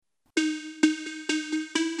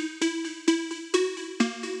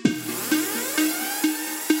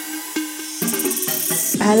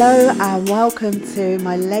Hello and welcome to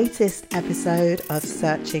my latest episode of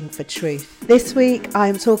Searching for Truth. This week I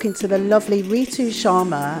am talking to the lovely Ritu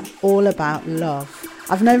Sharma all about love.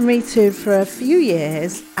 I've known Ritu for a few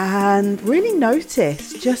years and really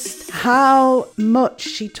noticed just how much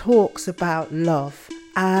she talks about love.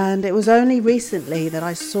 And it was only recently that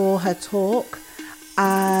I saw her talk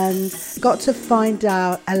and got to find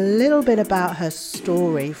out a little bit about her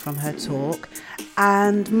story from her talk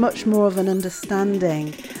and much more of an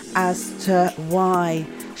understanding as to why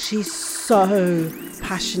she's so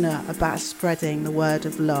passionate about spreading the word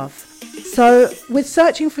of love. So with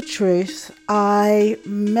Searching for Truth, I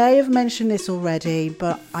may have mentioned this already,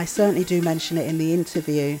 but I certainly do mention it in the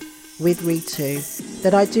interview with Ritu,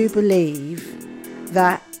 that I do believe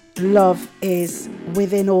that love is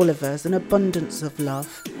within all of us, an abundance of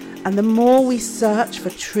love. And the more we search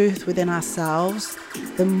for truth within ourselves,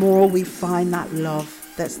 the more we find that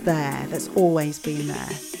love that's there, that's always been there.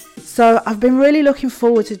 So I've been really looking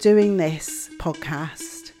forward to doing this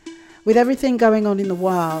podcast. With everything going on in the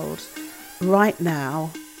world right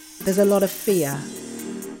now, there's a lot of fear.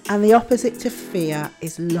 And the opposite to fear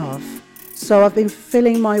is love. So I've been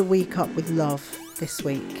filling my week up with love this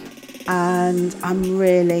week. And I'm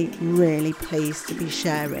really, really pleased to be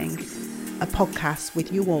sharing a podcast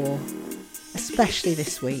with you all, especially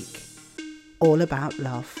this week, all about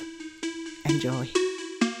love. Enjoy.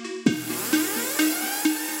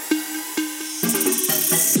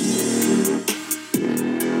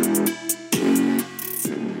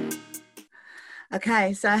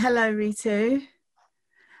 Okay, so hello Ritu.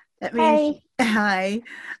 Hi.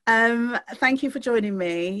 Thank you for joining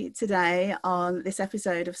me today on this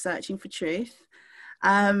episode of Searching for Truth.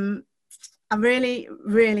 I'm really,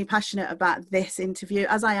 really passionate about this interview,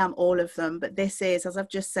 as I am all of them. But this is, as I've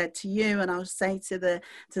just said to you, and I'll say to the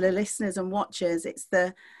listeners and watchers,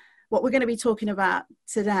 what we're going to be talking about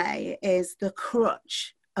today is the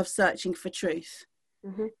crutch of searching for truth.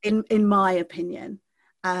 Mm-hmm. In my opinion,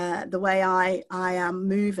 the way I am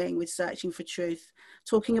moving with searching for truth,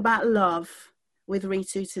 talking about love with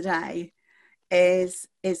Ritu today is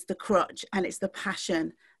the crutch, and it's the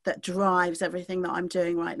passion that drives everything that I'm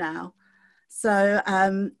doing right now. So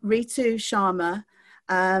Ritu Sharma,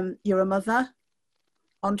 you're a mother,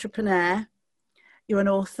 entrepreneur, you're an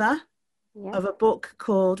author of a book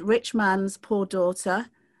called Rich Man's Poor Daughter.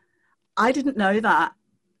 I didn't know that.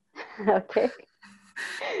 Okay.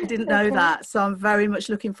 I didn't know that. So I'm very much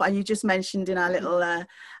looking for, and you just mentioned in our little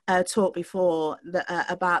talk before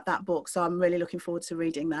about that book. So I'm really looking forward to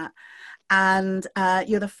reading that. And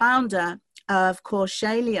you're the founder of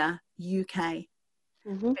Corshalia UK.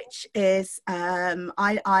 Mm-hmm. Which is I'm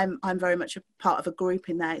very much a part of a group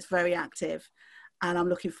in there. It's very active, and I'm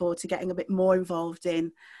looking forward to getting a bit more involved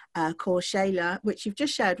in Corshalia, which you've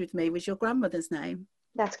just shared with me was your grandmother's name.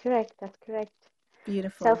 That's correct.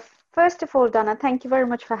 Beautiful. So first of all, Donna, thank you very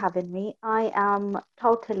much for having me. I am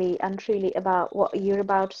totally and truly about what you're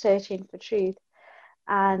about, searching for truth,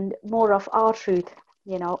 and more of our truth,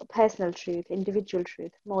 personal truth, individual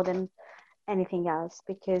truth, more than anything else,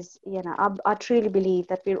 because I truly believe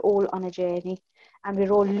that we're all on a journey, and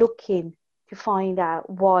we're all looking to find out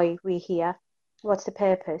why we're here, what's the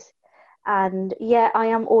purpose. And I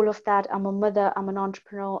am all of that. I'm a mother, I'm an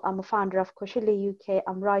entrepreneur, I'm a founder of Corshalia UK,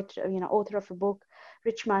 I'm writer, author of a book,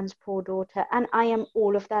 Rich Man's Poor Daughter, and I am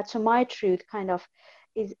all of that. So my truth kind of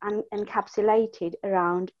is encapsulated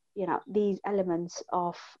around these elements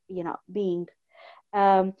of being.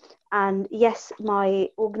 And yes, my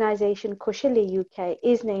organization Corshalia UK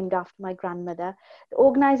is named after my grandmother. The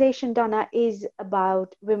organization, Donna, is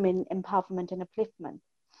about women empowerment and upliftment.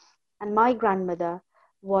 And my grandmother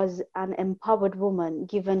was an empowered woman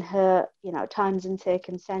given her, times and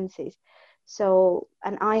circumstances. So,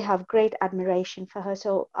 and I have great admiration for her.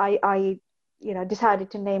 So I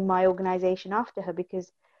decided to name my organization after her, because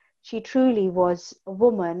she truly was a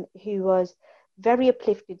woman who was very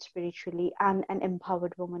uplifted spiritually, and an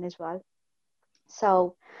empowered woman as well.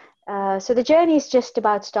 So the journey is just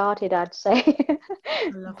about started, I'd say.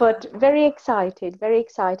 But that. Very excited.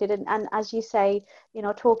 And as you say,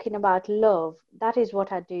 talking about love, that is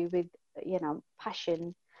what I do with,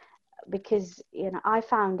 passion, because, I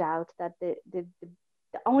found out that the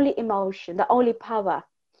only emotion, the only power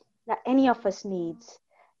that any of us needs,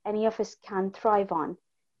 any of us can thrive on,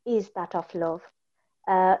 is that of love.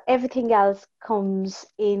 Everything else comes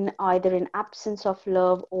in either in absence of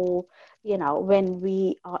love, or when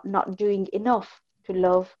we are not doing enough to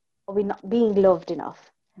love, or we're not being loved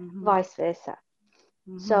enough. Mm-hmm. Vice versa.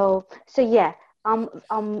 Mm-hmm. So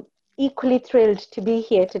I'm equally thrilled to be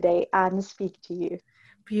here today and speak to you.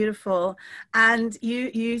 Beautiful. And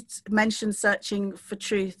you mentioned searching for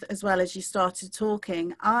truth as well as you started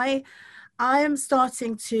talking. I am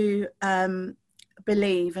starting to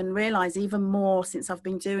believe and realize even more since I've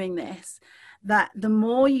been doing this, that the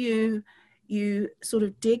more you sort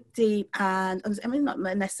of dig deep, and I mean not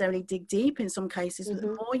necessarily dig deep in some cases, but the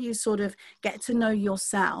more you sort of get to know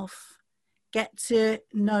yourself, get to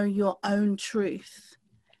know your own truth,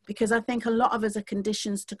 because I think a lot of us are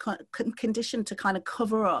conditioned to kind of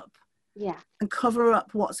cover up, and cover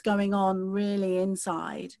up what's going on really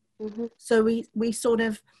inside. So we sort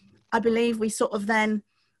of, I believe we sort of then,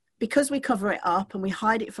 because we cover it up and we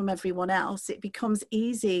hide it from everyone else, it becomes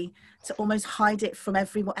easy to almost hide it from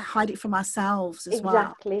everyone, hide it from ourselves as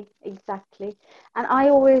well. Exactly. And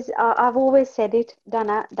I've always said it,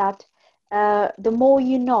 Dana, that the more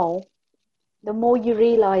you know, the more you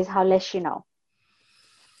realize how less you know.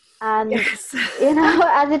 And, Yes.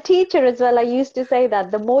 as a teacher as well, I used to say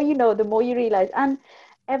that the more you know, the more you realize. And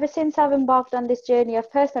ever since I've embarked on this journey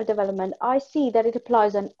of personal development, I see that it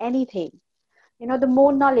applies on anything. The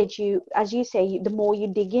more knowledge you, as you say, the more you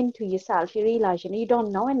dig into yourself, you realize, you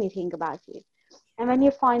don't know anything about you. And when you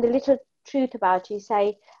find a little truth about you,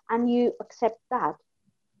 say, and you accept that,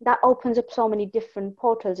 that opens up so many different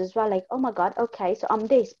portals as well. Like, oh my God, okay, so I'm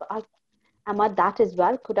this, but am I that as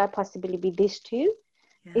well? Could I possibly be this too?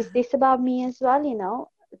 Yeah. Is this about me as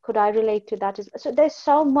well? Could I relate to that as well? So there's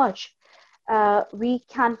so much we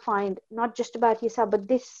can find, not just about yourself, but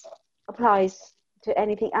this applies to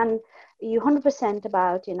anything. And you 100%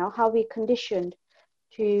 about how we're conditioned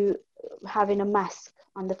to having a mask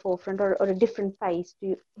on the forefront, or a different face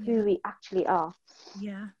to who we actually are.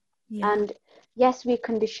 Yeah. And yes, we're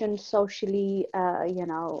conditioned socially,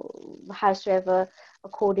 howsoever,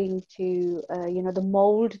 according to the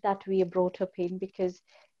mold that we are brought up in, because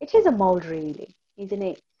it is a mold, really, isn't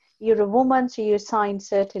it? You're a woman, so you're assigned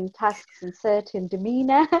certain tasks and certain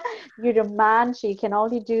demeanor. You're a man, so you can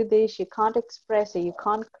only do this. You can't express, or you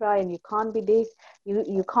can't cry, and you can't be this.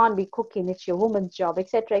 You can't be cooking. It's your woman's job,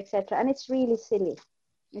 etc., etc. And it's really silly.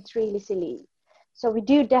 It's really silly. So we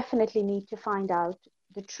do definitely need to find out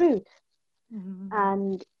the truth.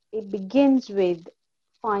 And it begins with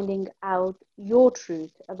finding out your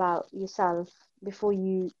truth about yourself before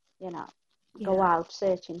you go out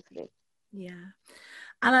searching for it.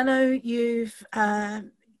 And I know you've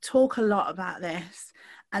talk a lot about this,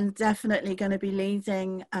 and definitely going to be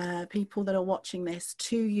leading people that are watching this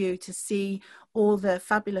to you to see all the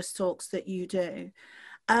fabulous talks that you do.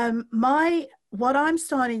 What I'm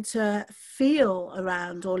starting to feel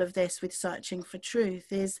around all of this with searching for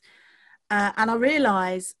truth is, and I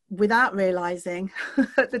realize without realizing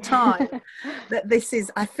at the time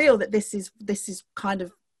that I feel that this is kind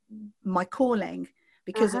of my calling,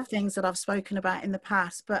 because of things that I've spoken about in the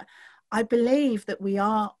past. But I believe that we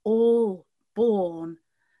are all born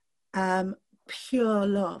pure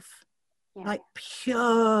love, like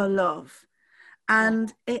pure love.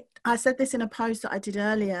 And I said this in a post that I did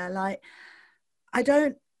earlier, like,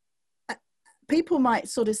 people might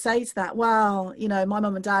sort of say to that, well, my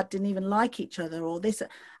mum and dad didn't even like each other, or this.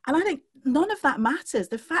 And I think none of that matters.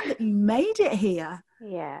 The fact that you made it here,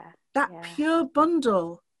 that pure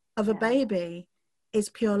bundle of a baby is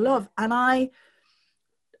pure love. And I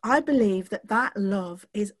believe that love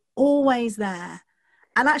is always there,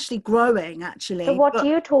 and actually growing, actually. So what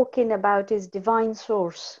you're talking about is divine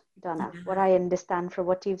source, Donna. What I understand from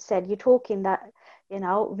what you've said, you're talking that,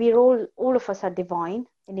 we're all of us are divine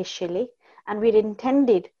initially, and we're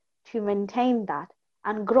intended to maintain that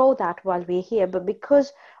and grow that while we're here. But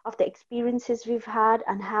because of the experiences we've had,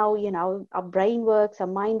 and how, our brain works, our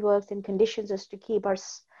mind works, and conditions us to keep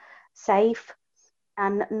us safe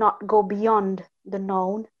and not go beyond the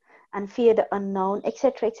known and fear the unknown,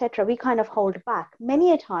 etc., etc., we kind of hold back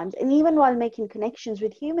many a times, and even while making connections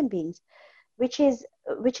with human beings, which is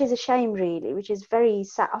a shame, really, which is very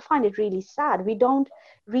sad. I find it really sad. We don't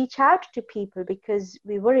reach out to people because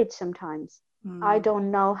we're worried sometimes. I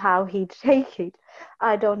don't know how he'd take it.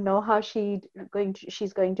 I don't know how she's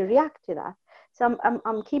going to react to that. So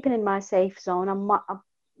I'm keeping in my safe zone.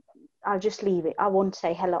 I'll just leave it. I won't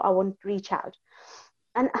say hello. I won't reach out.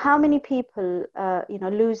 And how many people,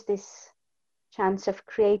 lose this chance of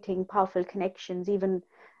creating powerful connections, even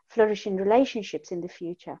flourishing relationships in the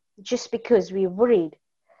future, just because we're worried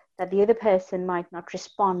that the other person might not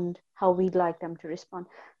respond how we'd like them to respond.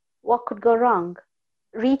 What could go wrong?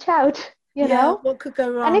 Reach out, What could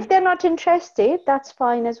go wrong? And if they're not interested, that's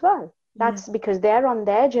fine as well. That's because they're on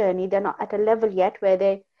their journey. They're not at a level yet where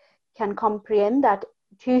they can comprehend that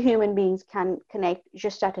two human beings can connect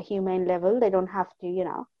just at a humane level. They don't have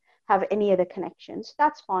to, have any other connections.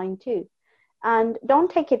 That's fine too. And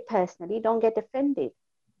don't take it personally. Don't get offended.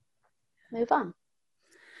 Move on.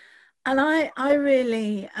 And I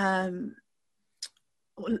really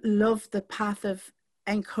love the path of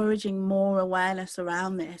encouraging more awareness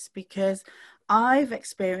around this, because I've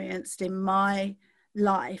experienced in my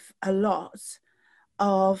life a lot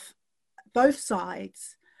of both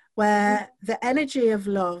sides, where the energy of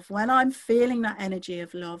love, when I'm feeling that energy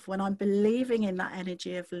of love, when I'm believing in that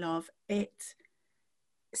energy of love, it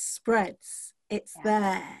spreads. It's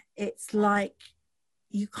there. It's like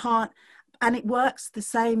you can't, and it works the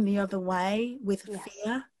same the other way with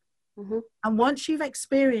fear. And once you've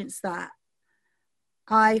experienced that,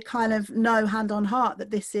 I kind of know hand on heart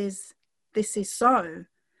that this is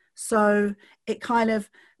so it kind of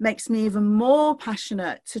makes me even more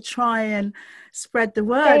passionate to try and spread the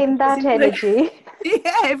word. In that energy.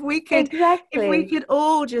 If we could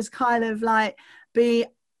all just kind of like be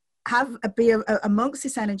amongst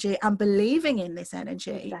this energy and believing in this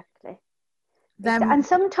energy. Exactly. Then, and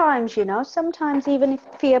sometimes, sometimes even if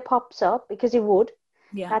fear pops up, because it would,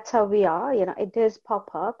 that's how we are, it does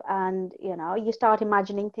pop up, and you start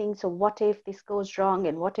imagining things. So what if this goes wrong,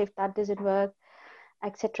 and what if that doesn't work,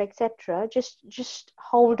 etc., etc. Just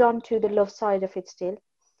hold on to the love side of it still,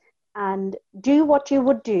 and do what you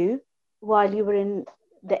would do while you were in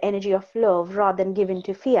the energy of love, rather than give in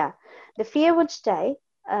to fear. The fear would stay,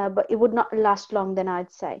 but it would not last long, then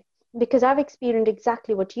I'd say. Because I've experienced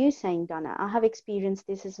exactly what you're saying, Donna. I have experienced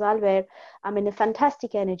this as well, where I'm in a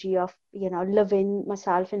fantastic energy of, loving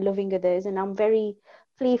myself and loving others, and I'm very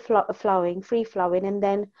free flowing, and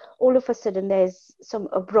then all of a sudden there's some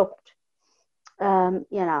abrupt,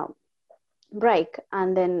 break,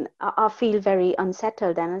 and then I feel very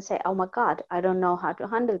unsettled, and I say, oh my God, I don't know how to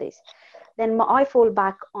handle this. Then I fall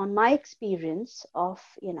back on my experience of,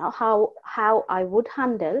 how I would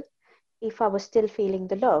handle if I was still feeling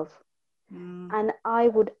the love. And I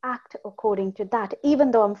would act according to that.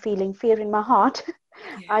 Even though I'm feeling fear in my heart,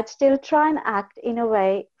 I'd still try and act in a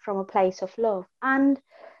way from a place of love. And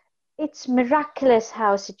it's miraculous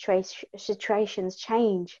how situations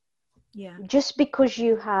change. Just because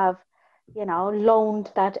you have, loaned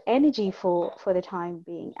that energy for the time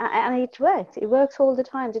being. And it works all the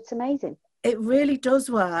time. It's amazing. It really does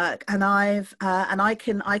work, and I've and I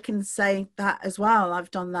can say that as well. I've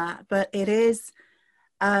done that, but it is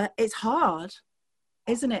it's hard,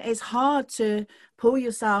 isn't it? It's hard to pull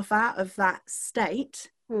yourself out of that state,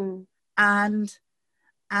 and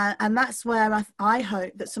that's where I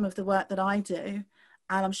hope that some of the work that I do,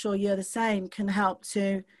 and I'm sure you're the same, can help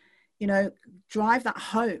to, drive that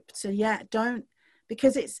hope to don't,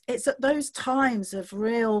 because it's at those times of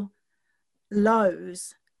real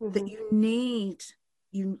lows that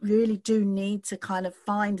you really do need to kind of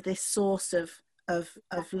find this source of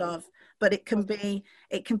love. But it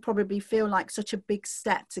can probably feel like such a big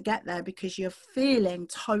step to get there, because you're feeling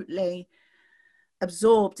totally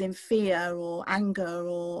absorbed in fear or anger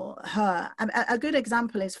or hurt. And a good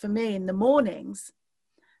example is, for me, in the mornings,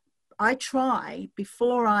 I try,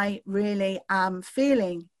 before I really am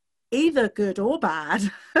feeling either good or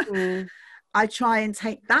bad, I try and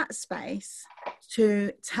take that space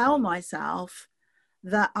to tell myself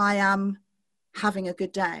that I am having a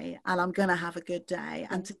good day, and I'm going to have a good day,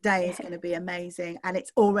 and today is going to be amazing, and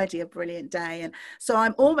it's already a brilliant day. And so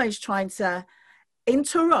I'm always trying to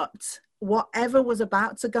interrupt whatever was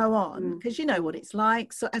about to go on, because you know what it's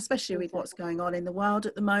like, so especially with what's going on in the world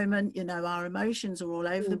at the moment, our emotions are all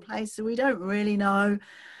over the place, so we don't really know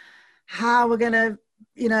how we're going to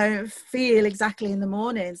feel exactly in the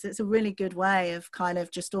mornings. It's a really good way of kind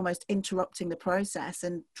of just almost interrupting the process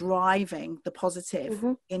and driving the positive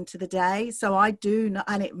into the day. So I do know,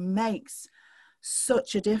 and it makes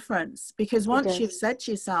such a difference, because once you've said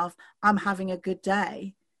to yourself, I'm having a good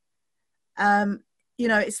day,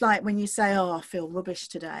 it's like when you say, oh, I feel rubbish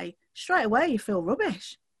today, straight away you feel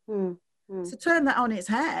rubbish. So turn that on its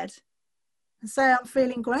head and say, I'm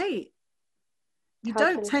feeling great. You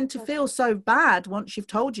don't tend to feel so bad once you've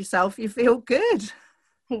told yourself you feel good.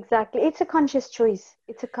 Exactly. It's a conscious choice.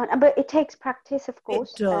 But it takes practice, of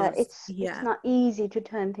course. It does. It's not easy to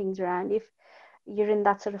turn things around if you're in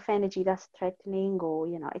that sort of energy that's threatening, or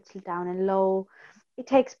it's down and low. It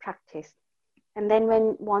takes practice. And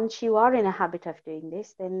then once you are in a habit of doing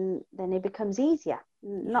this, then it becomes easier.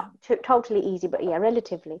 Not totally easy, but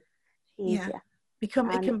relatively easier. It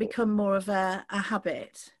can become more of a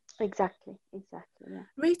habit. Exactly. Yeah.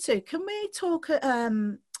 Ritu, can we talk a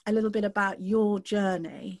little bit about your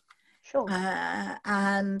journey? Sure.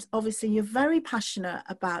 And obviously you're very passionate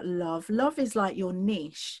about love. Love is like your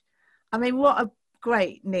niche. I mean, what a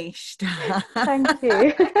great niche. Thank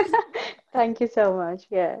you. Thank you so much.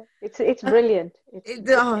 Yeah, it's brilliant. It's It,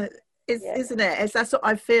 brilliant. oh, it's, Yeah. isn't it? It's that's what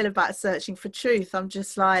I feel about searching for truth. I'm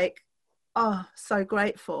just like, oh, so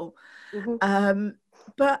grateful. Hmm. Um,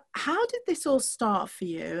 but how did this all start for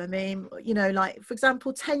you? I mean, you know, like for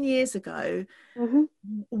example, 10 years ago, Hmm.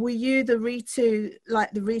 were you the Ritu,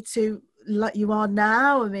 like the Ritu like you are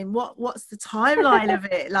now? I mean, what's the timeline of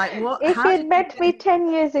it? Like what, If how you'd did you met me 10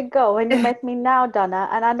 years ago and you get met me now, Donna,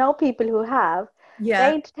 and I know people who have,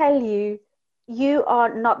 yeah, they'd tell you, you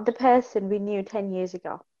are not the person we knew 10 years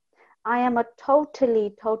ago. I am a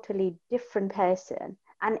totally, totally different person,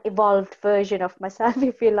 an evolved version of myself,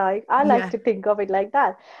 if you like. I like yeah, to think of it like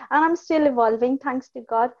that. And I'm still evolving, thanks to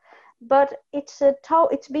God. But it's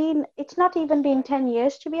not even been 10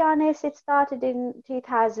 years, to be honest. It started in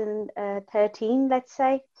 2013, let's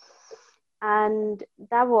say. And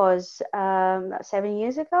that was 7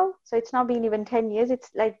 years ago. So it's not been even 10 years. It's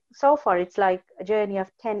like, so far, it's like a journey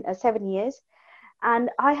of 7 years. And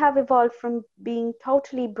I have evolved from being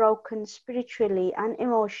totally broken spiritually and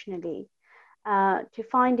emotionally to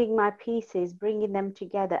finding my pieces, bringing them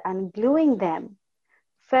together and gluing them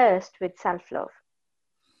first with self love.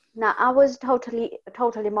 Now, I was a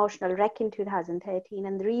total emotional wreck in 2013,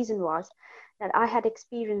 and the reason was that I had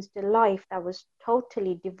experienced a life that was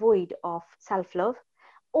totally devoid of self love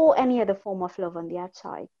or any other form of love on the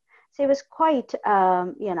outside. So it was quite,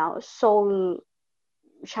 soul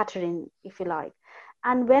shattering, if you like.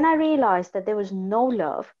 And when I realized that there was no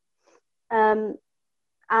love, um,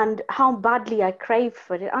 and how badly I craved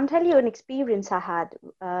for it, I'll tell you an experience I had.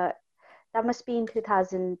 That must be in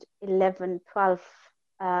 2011, 12.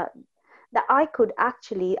 Uh, that I could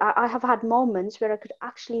actually, I have had moments where I could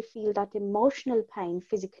actually feel that emotional pain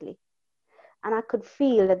physically. And I could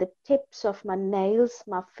feel that the tips of my nails,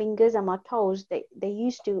 my fingers, and my toes, they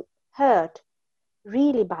used to hurt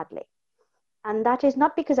really badly. And that is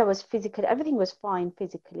not because I was physically, everything was fine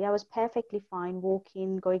physically. I was perfectly fine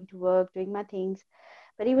walking, going to work, doing my things.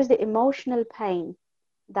 But it was the emotional pain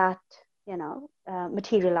that,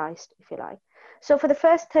 materialized, if you like. So for the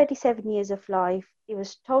first 37 years of life, it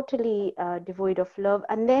was totally devoid of love.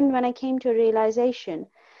 And then when I came to a realization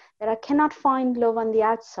that I cannot find love on the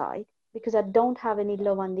outside because I don't have any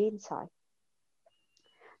love on the inside,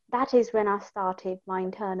 that is when I started my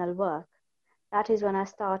internal work. That is when I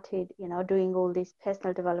started, doing all this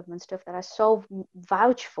personal development stuff that I so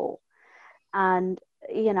vouch for. And,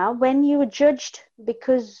 when you're judged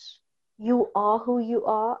because you are who you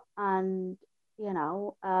are, and,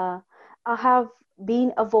 I have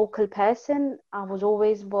been a vocal person. I was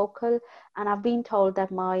always vocal, and I've been told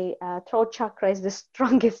that my throat chakra is the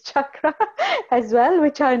strongest chakra as well,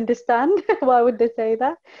 which I understand. Why would they say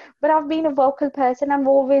that? But I've been a vocal person. I've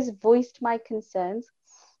always voiced my concerns.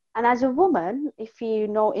 And as a woman, if you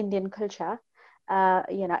know Indian culture,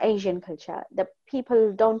 Asian culture, the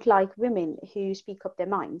people don't like women who speak up their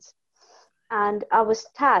minds. And I was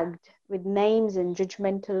tagged with names and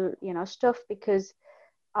judgmental, stuff because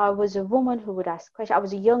I was a woman who would ask questions. I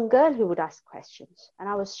was a young girl who would ask questions, and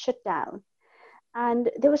I was shut down. And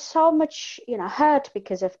there was so much, hurt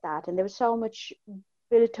because of that, and there was so much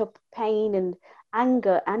built up pain and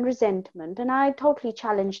anger and resentment. And I totally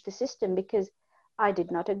challenged the system because I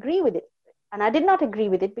did not agree with it. And I did not agree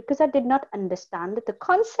with it because I did not understand the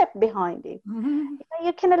concept behind it.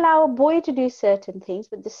 You can allow a boy to do certain things,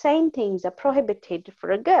 but the same things are prohibited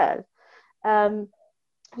for a girl. Um,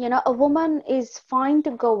 a woman is fine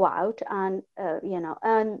to go out and,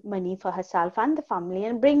 earn money for herself and the family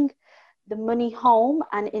and bring the money home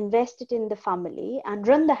and invest it in the family and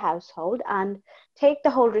run the household and take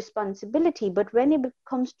the whole responsibility. But when it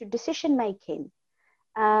comes to decision making,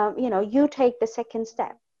 you take the second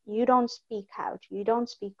step. You don't speak out. You don't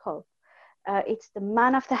speak up. It's the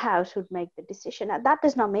man of the house who'd make the decision. That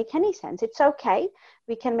does not make any sense. It's okay.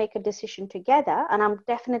 We can make a decision together. And I'm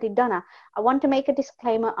definitely Donna. I want to make a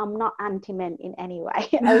disclaimer. I'm not anti-men in any way.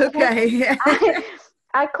 Okay. okay.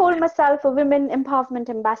 I call myself a women empowerment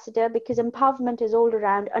ambassador because empowerment is all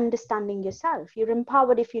around understanding yourself. You're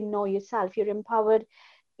empowered if you know yourself. You're empowered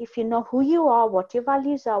if you know who you are, what your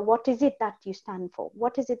values are, what is it that you stand for,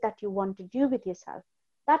 what is it that you want to do with yourself.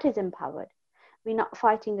 That is empowered. We're not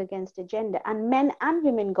fighting against a gender. And men and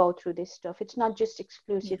women go through this stuff. It's not just Yeah.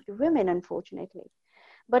 exclusive to women, unfortunately.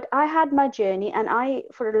 But I had my journey, and I,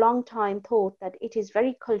 for a long time, thought that it is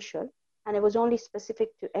very cultural and it was only specific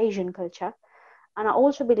to Asian culture. And I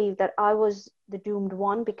also believe that I was the doomed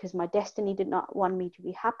one because my destiny did not want me to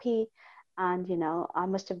be happy. And, I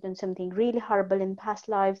must have done something really horrible in past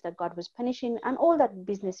lives that God was punishing and all that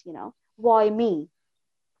business, why me?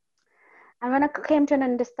 And when I came to an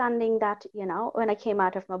understanding that, when I came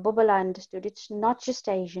out of my bubble, I understood it's not just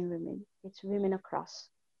Asian women, it's women across.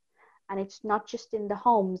 And it's not just in the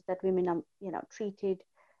homes that women are, treated,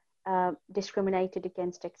 discriminated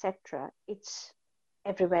against, etc. It's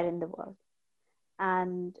everywhere in the world.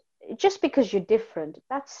 And just because you're different,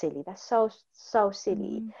 that's silly. That's so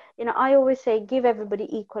silly. I always say give everybody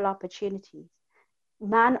equal opportunities.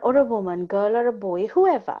 Man or a woman, girl or a boy,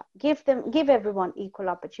 whoever, give everyone equal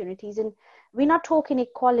opportunities. And we're not talking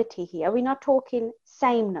equality here. We're not talking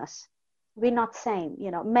sameness. We're not same.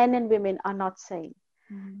 Men and women are not same.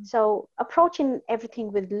 So approaching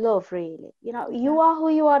everything with love, really. You are who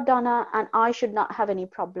you are, Donna, and I should not have any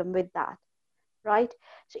problem with that, right?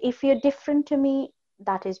 So if you're different to me,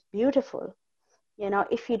 that is beautiful.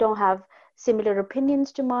 If you don't have similar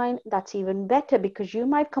opinions to mine, that's even better, because you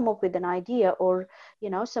might come up with an idea or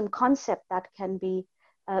some concept that can be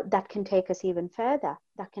that can take us even further,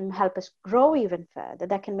 that can help us grow even further,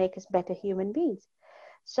 that can make us better human beings.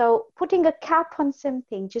 So putting a cap on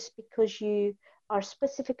something just because you are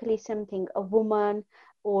specifically something, a woman,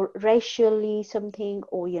 or racially something,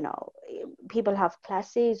 or people have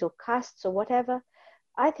classes or castes or whatever,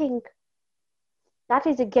 I think that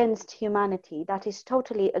is against humanity. That is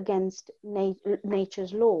totally against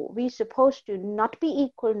nature's law. We're supposed to not be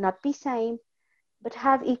equal, not be same, but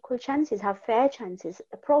have equal chances, have fair chances,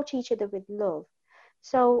 approach each other with love.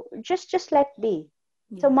 So just let be.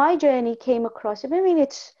 So my journey came across. I mean,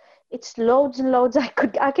 it's loads and loads.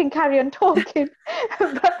 I can carry on talking.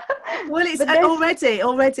 Well, it's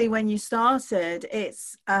already when you started,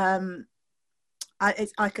 it's I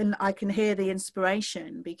can hear the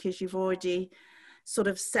inspiration, because you've already sort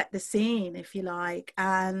of set the scene, if you like.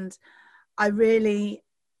 And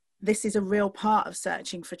this is a real part of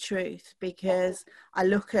Searching for Truth, because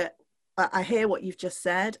I hear what you've just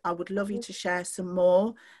said. I would love you to share some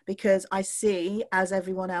more, because I see, as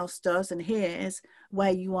everyone else does and hears,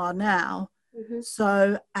 where you are now.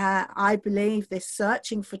 So I believe this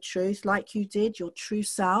searching for truth, like you did, your true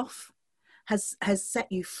self, has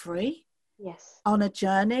set you free. Yes. On a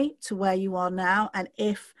journey to where you are now. And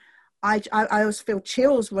if I always feel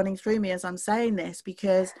chills running through me as I'm saying this,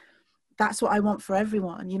 because that's what I want for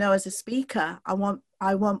everyone. As a speaker, I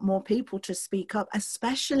want more people to speak up,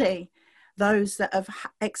 especially those that have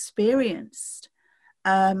experienced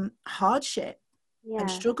hardship and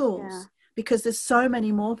struggles, because there's so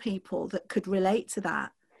many more people that could relate to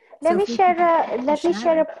that. Let me share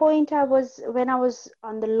a point. When I was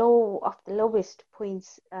on the lowest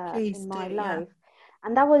points in my life,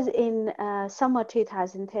 and that was in summer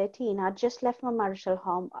 2013. I just left my marital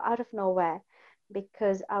home out of nowhere,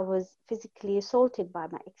 because I was physically assaulted by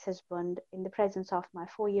my ex-husband in the presence of my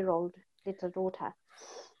 4-year-old little daughter.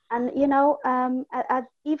 And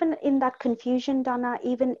even in that confusion, Donna,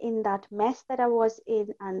 even in that mess that I was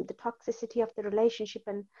in, and the toxicity of the relationship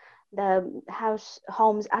and the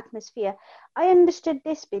home's atmosphere, I understood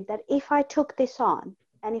this bit, that if I took this on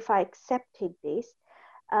and if I accepted this,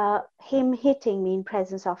 him hitting me in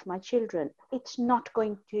presence of my children, it's not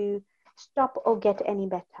going to stop or get any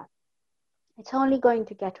better. It's only going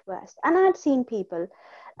to get worse. And I had seen people,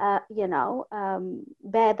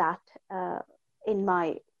 bear that in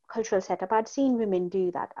my cultural setup. I'd seen women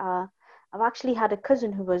do that. I've actually had a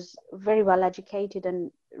cousin who was very well educated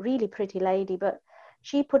and really pretty lady, but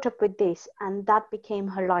she put up with this, and that became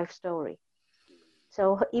her life story.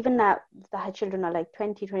 So even now that her children are like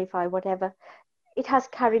 20, 25, whatever, it has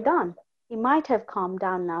carried on. It might have calmed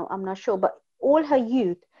down now, I'm not sure, but all her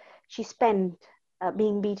youth she spent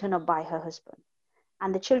being beaten up by her husband.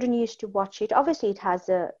 And the children used to watch it. Obviously, it has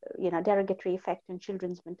a derogatory effect on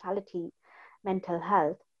children's mental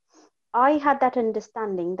health. I had that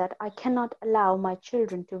understanding that I cannot allow my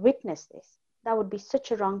children to witness this. That would be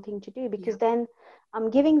such a wrong thing to do, because then I'm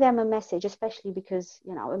giving them a message, especially because,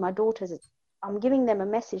 with my daughters, I'm giving them a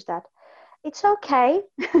message that it's okay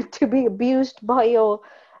to be abused by your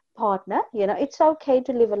partner. It's okay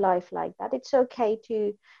to live a life like that. It's okay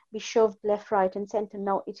to be shoved left, right, and center.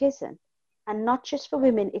 No, it isn't. And not just for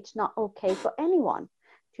women, it's not okay for anyone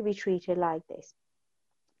to be treated like this.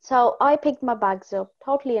 So I picked my bags up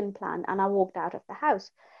totally unplanned, and I walked out of the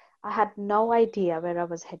house. I had no idea where I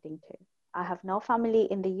was heading to. I have no family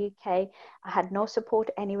in the UK. I had no support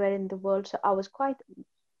anywhere in the world. So I was quite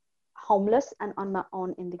homeless and on my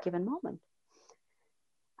own in the given moment.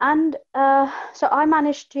 And so I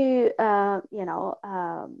managed to,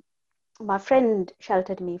 my friend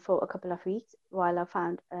sheltered me for a couple of weeks while I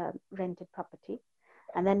found a rented property.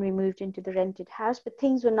 And then we moved into the rented house, but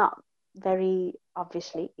things were not very,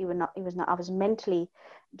 obviously, I was mentally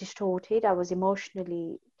distorted. I was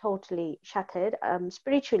emotionally totally shattered.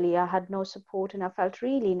 Spiritually, I had no support and I felt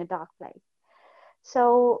really in a dark place.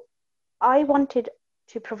 So I wanted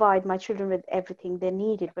to provide my children with everything they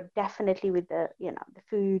needed, but definitely with the, the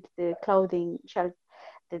food, the clothing, shelter,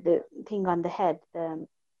 the thing on the head.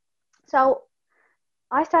 So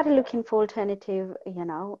I started looking for alternative,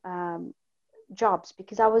 jobs,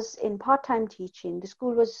 because I was in part-time teaching. The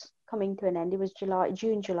school was coming to an end. It was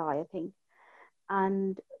June, July, I think,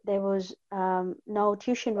 and there was no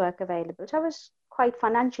tuition work available. So I was quite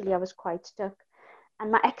financially, I was quite stuck.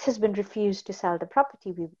 And my ex-husband refused to sell the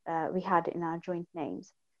property we had in our joint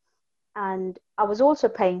names, and I was also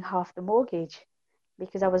paying half the mortgage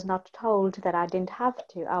because I was not told that I didn't have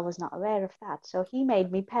to. I was not aware of that. So he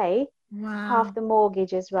made me pay half Wow. the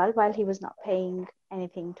mortgage as well, while he was not paying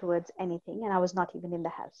anything towards anything, and I was not even in the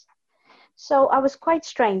house. So I was quite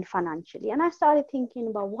strained financially, and I started thinking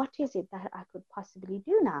about what is it that I could possibly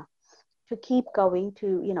do now to keep going,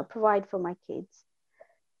 to provide for my kids.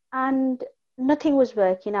 And nothing was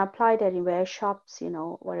working. I applied everywhere, shops,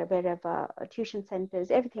 wherever, tuition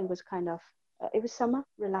centers, everything was kind of, it was summer,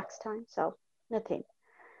 relaxed time, so nothing.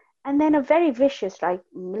 And then a very vicious, like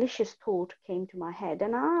malicious thought came to my head.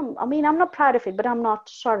 And I'm not proud of it, but I'm not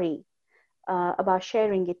sorry about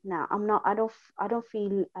sharing it now. I don't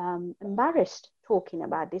feel embarrassed talking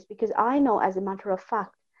about this, because I know, as a matter of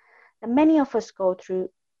fact, that many of us go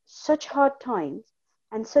through such hard times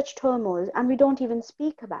and such turmoil, and we don't even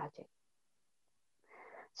speak about it.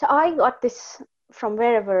 So I got this from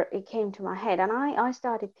wherever it came to my head, and I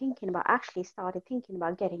started thinking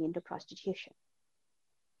about getting into prostitution.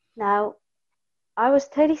 Now, I was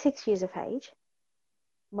 36 years of age,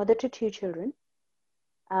 mother to two children,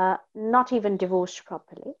 not even divorced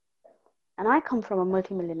properly, and I come from a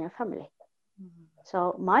multimillionaire family.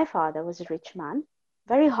 So my father was a rich man,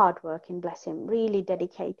 very hardworking, bless him, really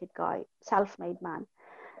dedicated guy, self-made man.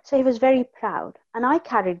 So he was very proud, and I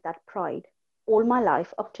carried that pride all my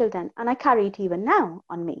life up till then, and I carry it even now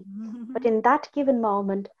on me. But in that given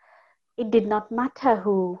moment, it did not matter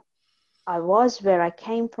who I was, where I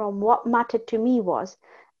came from. What mattered to me was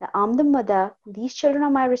that I'm the mother, these children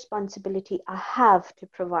are my responsibility, I have to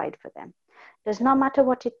provide for them. Does not matter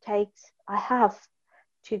what it takes, I have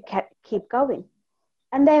to keep going.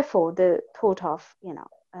 And therefore, the thought of,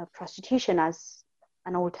 prostitution as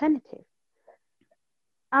an alternative.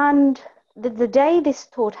 And the day this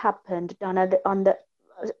thought happened, Donna, on the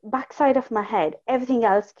backside of my head, everything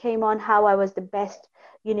else came on: how I was the best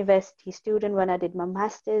university student when I did my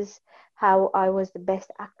master's, how I was the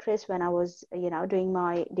best actress when I was, doing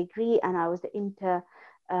my degree, and I was the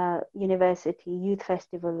university youth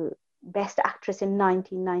festival best actress in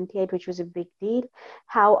 1998, which was a big deal.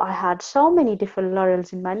 How I had so many different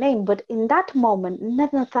laurels in my name, but in that moment,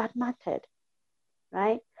 none of that mattered,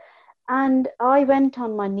 right? And I went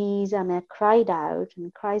on my knees and I cried out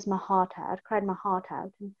and cried my heart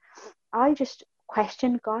out. And I just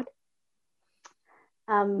questioned God.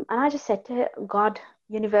 And I just said to God,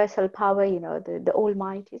 universal power, the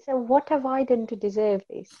Almighty, so what have I done to deserve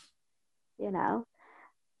this? I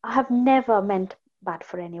have never meant bad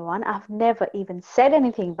for anyone. I've never even said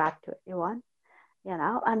anything bad to anyone,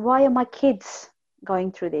 and why are my kids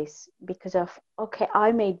going through this? Because of, okay,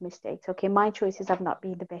 I made mistakes. Okay, my choices have not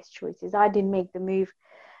been the best choices. I didn't make the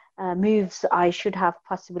moves I should have,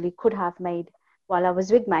 possibly could have made while I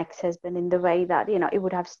was with my ex-husband, in the way that, it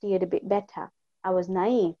would have steered a bit better. I was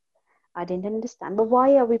naive. I didn't understand. But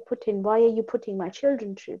why are you putting my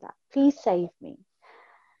children through that? Please save me.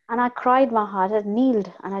 And I cried my heart. I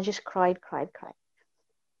kneeled and I just cried.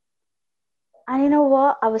 And you know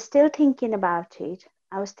what? I was still thinking about it.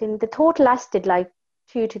 The thought lasted like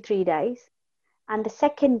 2 to 3 days. And the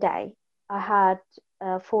second day, I had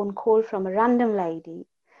a phone call from a random lady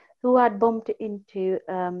who had bumped into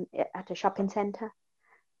at a shopping center.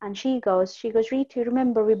 And she goes, Ritu,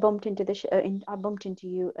 remember we bumped into I bumped into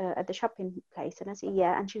you at the shopping place. And I said,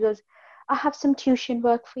 yeah. And she goes, I have some tuition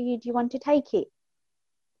work for you. Do you want to take it?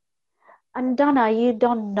 And Donna, you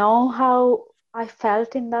don't know how I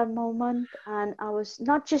felt in that moment. And I was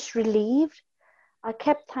not just relieved, I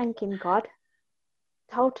kept thanking God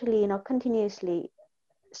totally, continuously,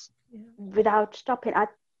 without stopping. I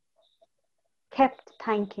kept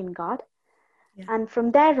thanking God. Yeah. And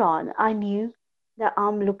from there on, I knew that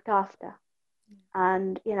I'm looked after.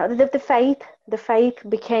 And, the faith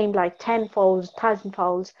became like tenfold,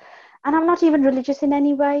 thousandfold. And I'm not even religious in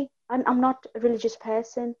any way. I'm not a religious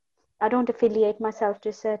person. I don't affiliate myself to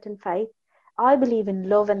a certain faith. I believe in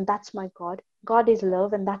love, and that's my God. God is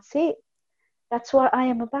love, and that's it. That's what I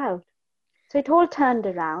am about. So it all turned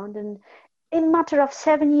around, and in a matter of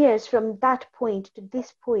 7 years from that point to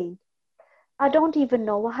this point, I don't even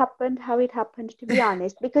know what happened, how it happened, to be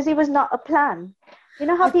honest, because it was not a plan. You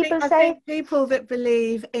know how I think people I say, think people that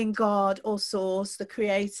believe in God or Source, the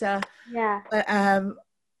Creator, yeah,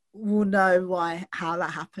 will know how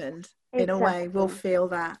that happened. In a way, will exactly, feel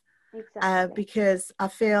that, exactly. because I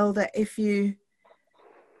feel that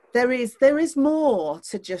there is more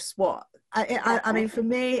to just what I mean. For Definitely.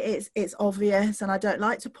 me, it's obvious, and I don't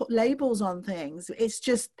like to put labels on things. It's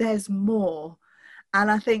just there's more,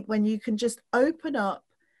 and I think when you can just open up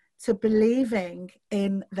to believing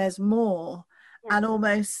in there's more, Yeah. and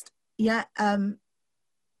almost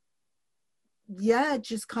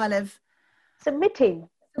just kind of Submitting.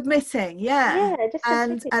 submitting, Yeah, just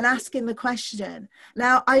submitting. and asking the question.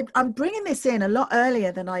 Now, I'm bringing this in a lot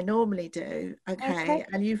earlier than I normally do, Okay. okay?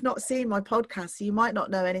 And you've not seen my podcast, so you might not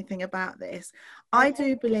know anything about this. I Okay.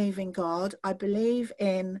 do believe in God. I believe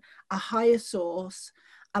in a higher source.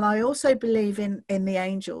 And I also believe in the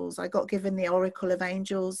angels. I got given the Oracle of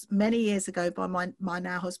Angels many years ago by my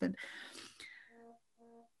now husband.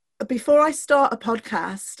 Before I start a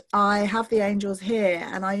podcast, I have the angels here,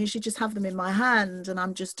 and I usually just have them in my hand, and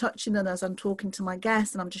I'm just touching them as I'm talking to my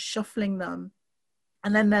guests, and I'm just shuffling them.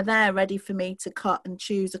 And then they're there ready for me to cut and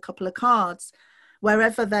choose a couple of cards,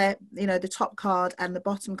 wherever they're, the top card and the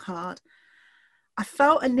bottom card. I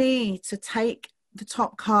felt a need to take the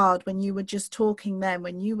top card when you were just talking then,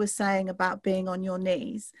 when you were saying about being on your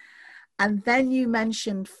knees. And then you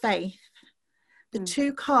mentioned faith. The Mm.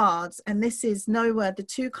 two cards, and this is no word, the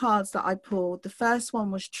two cards that I pulled, the first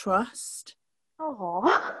one was trust.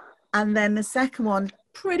 Oh. And then the second one,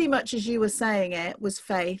 pretty much as you were saying it, was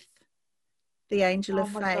faith, the angel Oh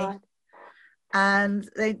of my faith. God. And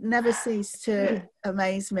they never cease to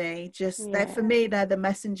amaze me. Just they're, Yeah. for me, they're the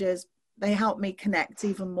messengers. They help me connect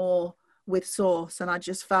even more with Source. And I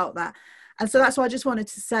just felt that. And so that's what I just wanted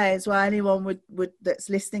to say as well. Anyone would that's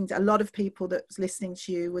listening to, a lot of people that's listening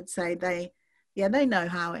to you would say they know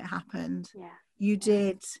how it happened. Yeah.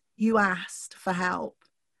 You asked for help.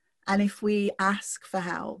 And if we ask for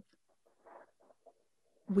help,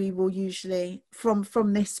 we will usually from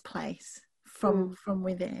this place, from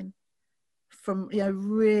within, from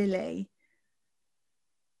really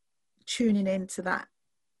tuning into that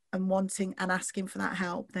and wanting and asking for that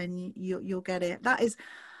help, then you'll get it. That is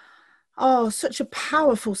such a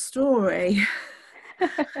powerful story.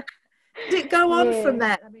 Did it go on from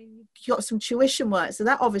Yeah. there? I mean, you got some tuition work, so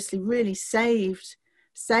that obviously really saved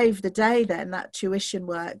the day then, that tuition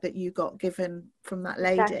work that you got given from that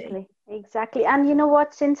lady. Exactly, exactly. And you know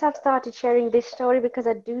what? Since I've started sharing this story, because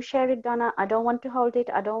I do share it, Donna, I don't want to hold it.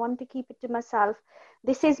 I don't want to keep it to myself.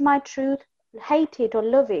 This is my truth. Hate it or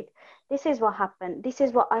love it. This is what happened. This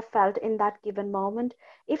is what I felt in that given moment.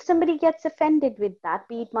 If somebody gets offended with that,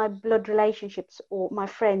 be it my blood relationships or my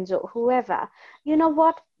friends or whoever, you know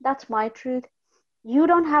what? That's my truth. You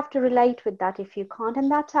don't have to relate with that if you can't,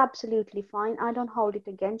 and that's absolutely fine. I don't hold it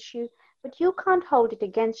against you, but you can't hold it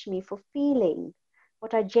against me for feeling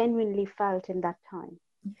what I genuinely felt in that time.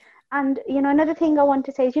 And another thing I want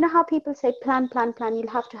to say is, how people say plan, plan, plan. You'll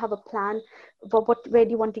have to have a plan for where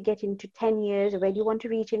do you want to get into 10 years, or where do you want to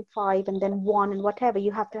reach in 5, and then 1, and whatever.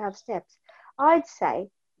 You have to have steps. I'd say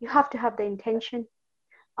you have to have the intention.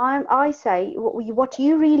 I say what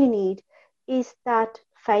you really need is that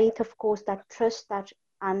faith, of course, that trust, that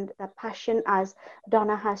and that passion, as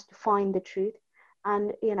Donna has to find the truth.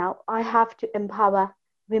 And I have to empower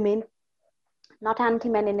women, not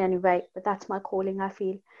anti-men in any way, but that's my calling. I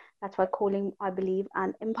feel that's my calling, I believe.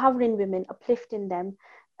 And empowering women, uplifting them,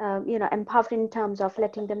 empowering in terms of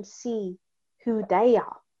letting them see who they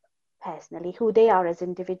are personally, who they are as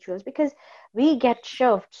individuals, because we get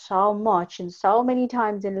shoved so much and so many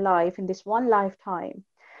times in life, in this one lifetime,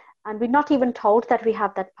 and we're not even told that we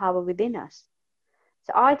have that power within us.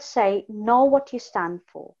 So I'd say know what you stand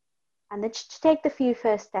for, and then just take the few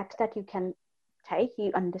first steps that you can take,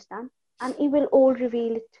 you understand, and it will all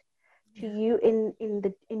reveal it to you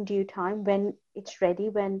in due time, when it's ready,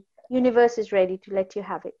 when universe is ready to let you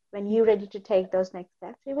have it, when you're ready to take those next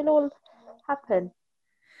steps, it will all happen.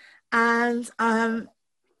 And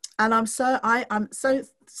I'm so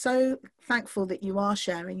thankful that you are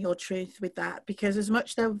sharing your truth with that, because as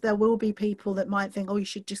much there will be people that might think, oh, you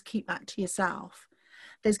should just keep that to yourself,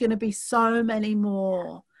 there's going to be so many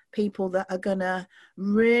more people that are going to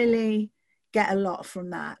really get a lot from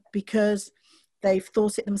that, because they've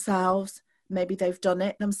thought it themselves, maybe they've done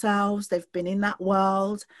it themselves, they've been in that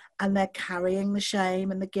world, and they're carrying the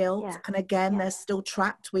shame and the guilt, Yeah, and again yeah, they're still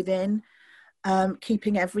trapped within,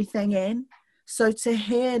 keeping everything in. So to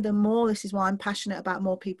hear the more, this is why I'm passionate about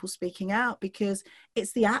more people speaking out, because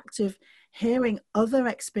it's the act of hearing other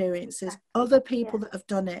experiences, other people that have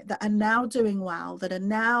done it, that are now doing well, that are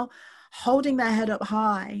now holding their head up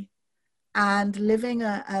high and living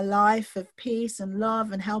a life of peace and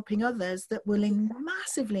love and helping others, that will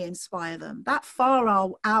massively inspire them. That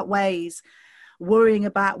far outweighs worrying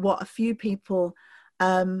about what a few people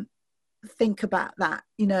think about that,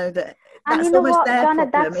 you know, And that's you know almost what, their Donna,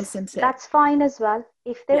 problem, isn't it? that's fine as well.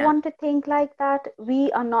 If they Yeah. want to think like that,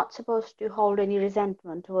 we are not supposed to hold any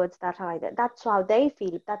resentment towards that either. That's how they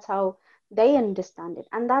feel. That's how they understand it,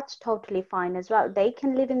 and that's totally fine as well. They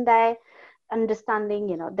can live in their understanding,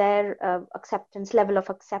 you know, their acceptance, level of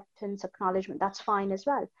acceptance, acknowledgement. That's fine as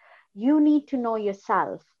well. You need to know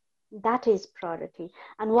yourself. That is priority.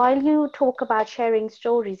 And while you talk about sharing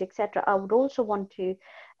stories, etc., I would also want to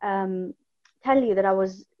um, tell you that I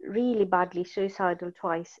was really badly suicidal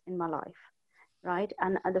twice in my life, right?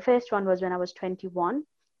 And the first one was when I was 21,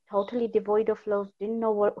 totally devoid of love, didn't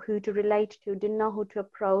know who to relate to, didn't know who to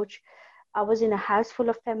approach. I was in a house full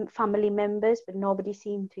of family members, but nobody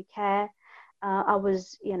seemed to care. I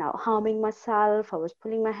was, you know, harming myself. I was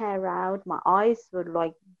pulling my hair out. My eyes were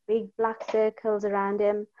like big black circles around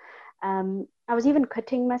them. I was even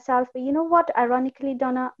cutting myself. But you know what? Ironically,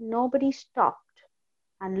 Donna, nobody stopped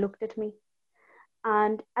and looked at me.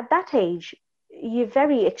 And at that age, you're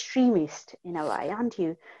very extremist in a way, aren't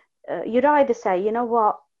you? You'd either say, you know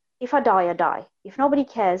what, if I die, I die. If nobody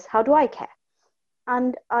cares, how do I care?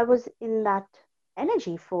 And I was in that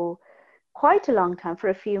energy for quite a long time, for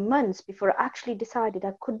a few months, before I actually decided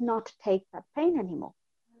I could not take that pain anymore.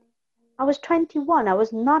 I was 21. I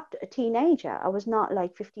was not a teenager. I was not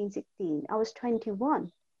like 15, 16. I was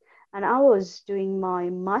 21. And I was doing my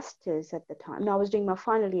master's at the time. No, I was doing my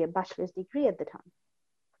final year bachelor's degree at the time.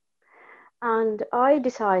 And I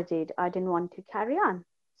decided I didn't want to carry on.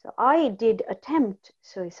 So I did attempt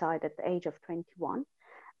suicide at the age of 21.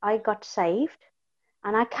 I got saved,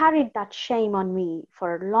 and I carried that shame on me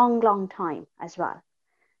for a long, long time as well.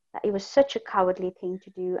 That it was such a cowardly thing to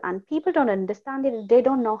do, and people don't understand it. They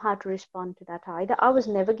don't know how to respond to that either. I was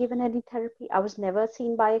never given any therapy. I was never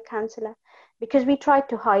seen by a counselor because we tried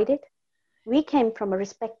to hide it. We came from a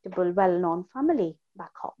respectable, well-known family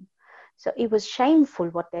back home. So it was shameful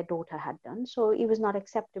what their daughter had done. So it was not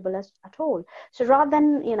acceptable at all. So rather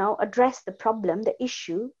than, you know, address the problem, the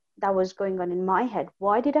issue that was going on in my head,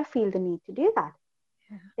 why did I feel the need to do that?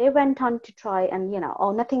 Yeah. They went on to try and, you know,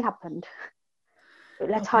 oh, nothing happened.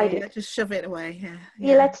 Let's hide it. Just shove it away.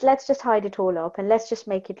 Yeah, let's just hide it all up, and let's just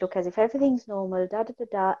make it look as if everything's normal, da da da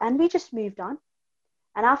da. And we just moved on.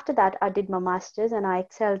 And after that, I did my master's and I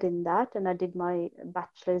excelled in that. And I did my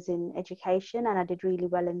bachelor's in education and I did really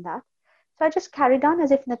well in that. So I just carried on as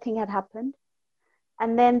if nothing had happened.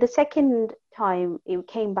 And then the second time it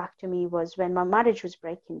came back to me was when my marriage was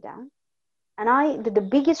breaking down. And the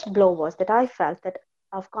biggest blow was that I felt that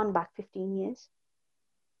I've gone back 15 years.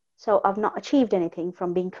 So I've not achieved anything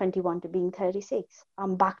from being 21 to being 36.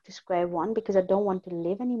 I'm back to square one because I don't want to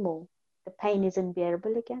live anymore. The pain is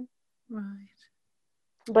unbearable again. Right.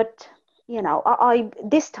 But, you know, I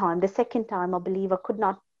this time, the second time, I believe I could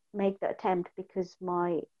not make the attempt because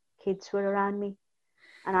my kids were around me.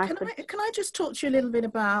 And can I just talk to you a little bit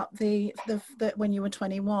about the when you were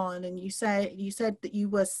 21 and you said that you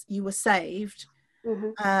were saved.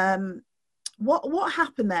 Mm-hmm. What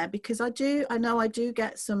happened there? Because I know I do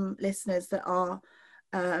get some listeners that are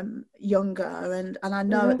younger, and I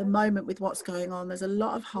know at the moment with what's going on, there's a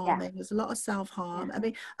lot of harming, there's a lot of self-harm. I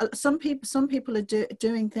mean, some people are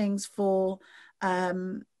doing things for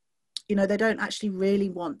you know, they don't actually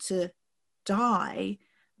really want to die,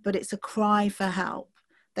 but it's a cry for help.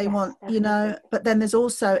 They want, definitely. You know, but then there's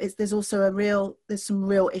some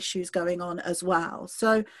real issues going on as well.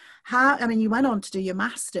 So I mean, you went on to do your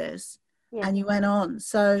master's. Yeah. And you went on.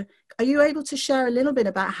 So are you able to share a little bit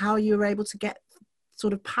about how you were able to get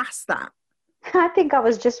sort of past that? I think I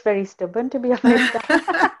was just very stubborn, to be honest. Okay.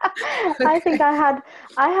 I think I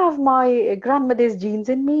have my grandmother's genes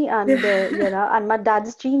in me, and you know, and my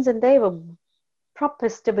dad's genes, and they were proper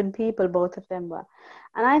stubborn people, both of them were.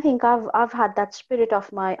 And I think I've had that spirit of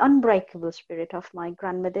my unbreakable spirit of my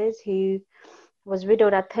grandmother's, who was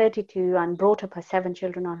widowed at 32 and brought up her 7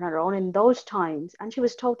 children on her own in those times. And she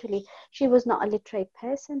was not a literate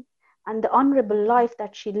person. And the honorable life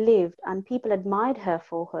that she lived, and people admired her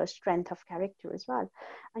for her strength of character as well.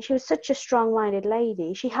 And she was such a strong-minded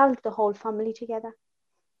lady. She held the whole family together.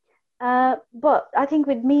 But I think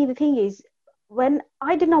with me, the thing is, when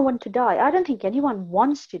I did not want to die, I don't think anyone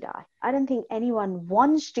wants to die. I don't think anyone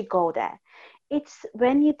wants to go there. It's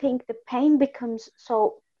when you think the pain becomes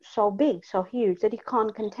so so big, so huge that you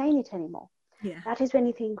can't contain it anymore. Yeah. That is when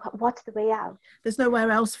you think, what's the way out? There's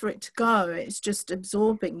nowhere else for it to go. It's just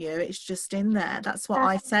absorbing you. It's just in there. That's what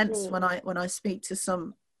I sense Exactly. when I speak to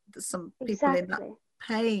some people in that Exactly.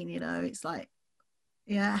 pain, you know. It's like,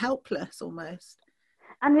 yeah, helpless almost.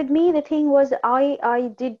 And with me, the thing was,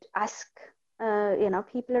 I did ask,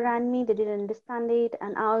 people around me. They didn't understand it,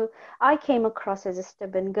 and I came across as a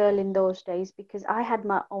stubborn girl in those days because I had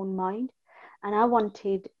my own mind, and I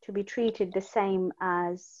wanted to be treated the same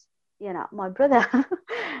as my brother,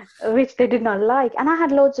 which they did not like. And I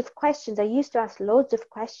had loads of questions. I used to ask loads of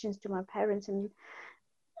questions to my parents, and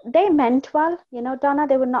they meant well, Donna.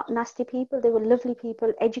 They were not nasty people. They were lovely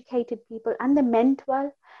people, educated people, and they meant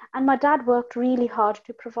well. And my dad worked really hard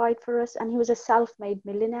to provide for us, and he was a self-made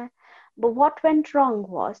millionaire. But what went wrong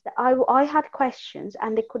was that I had questions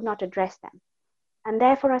and they could not address them. And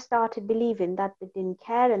therefore, I started believing that they didn't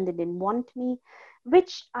care and they didn't want me,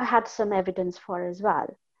 which I had some evidence for as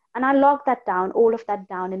well. And I logged that down, all of that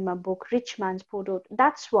down in my book, Rich Man's Poor Daughter.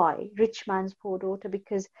 That's why Rich Man's Poor Daughter,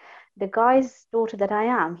 because the guy's daughter that I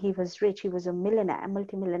am, he was rich, he was a millionaire, a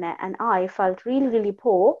multimillionaire, and I felt really, really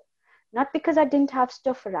poor, not because I didn't have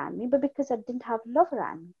stuff around me, but because I didn't have love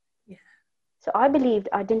around me. Yeah. So I believed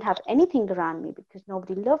I didn't have anything around me because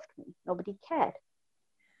nobody loved me, nobody cared.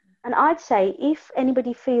 And I'd say if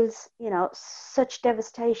anybody feels, such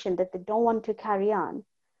devastation that they don't want to carry on,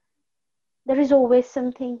 there is always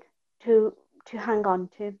something to hang on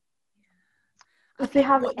to. I If you think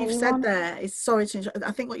have what you've said anyone, there is, sorry to interrupt,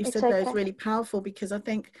 I think what you've it's said there is okay. really powerful, because I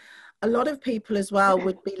think a lot of people as well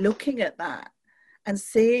would be looking at that and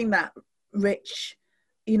seeing that rich,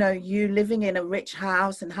 you living in a rich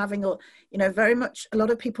house and having very much, a lot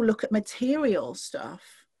of people look at material stuff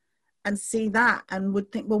and see that and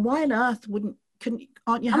would think, well, why on earth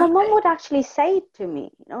aren't you And my happy? mom would actually say it to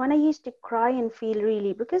me, when I used to cry and feel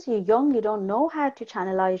really, because you're young, you don't know how to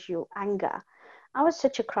channelize your anger. I was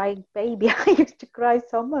such a crying baby. I used to cry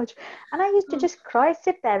so much. And I used to Oh, just cry,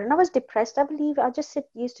 sit there, and I was depressed. I believe I just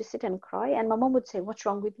used to sit and cry. And my mom would say, what's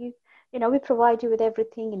wrong with you? We provide you with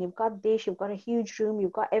everything, and you've got this, you've got a huge room,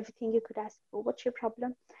 you've got everything you could ask for. What's your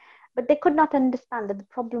problem? But they could not understand that the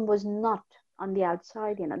problem was not on the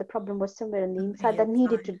outside, the problem was somewhere on the on inside the that inside.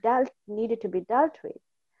 needed to be dealt with.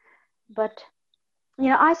 But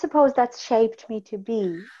I suppose that's shaped me to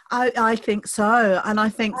be. I think so. And I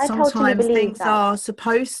think I totally sometimes believe things that. are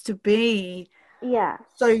supposed to be Yeah,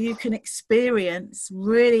 so you can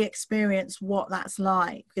really experience what that's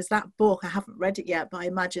like. Because that book, I haven't read it yet, but I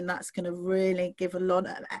imagine that's going to really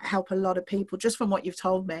help a lot of people, just from what you've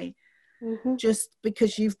told me, hmm, just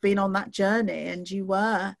because you've been on that journey and you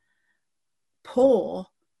were poor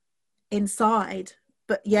inside,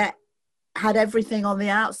 but yet had everything on the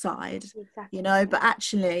outside, exactly. but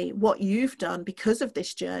actually what you've done because of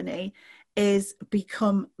this journey is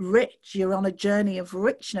become rich. You're on a journey of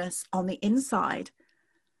richness on the inside.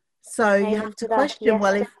 So you Amen have to to that. question, Yes,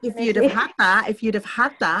 well, if you'd have definitely.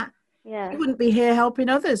 had that, Yeah. you wouldn't be here helping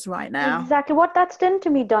others right now. Exactly. What that's done to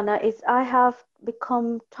me, Donna, is I have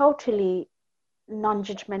become totally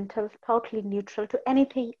non-judgmental, totally neutral to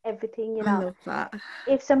anything, everything, I love that.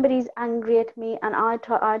 If somebody's angry at me and I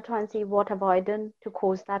try and see what have I done to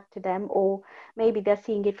cause that to them, or maybe they're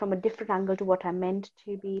seeing it from a different angle to what I meant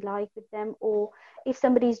to be like with them, or if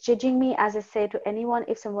somebody's judging me, as I say to anyone,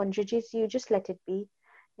 if someone judges you, just let it be.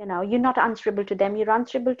 You're not answerable to them, you're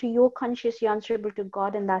answerable to your conscience, you're answerable to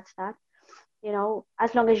God, and that's that.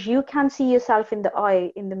 As long as you can see yourself in the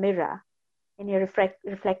eye, in the mirror, in your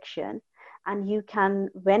reflection, and you can,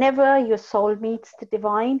 whenever your soul meets the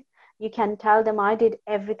divine, you can tell them, I did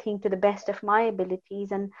everything to the best of my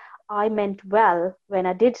abilities, and I meant well when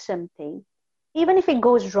I did something, even if it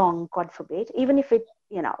goes wrong, God forbid, even if it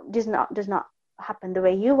does not happen the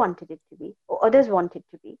way you wanted it to be or others want it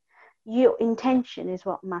to be. Your intention is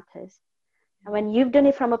what matters. And when you've done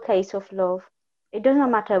it from a place of love, it does not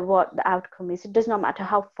matter what the outcome is, it does not matter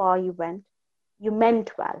how far you went, you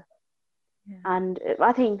meant well. Yeah. And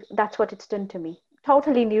I think that's what it's done to me.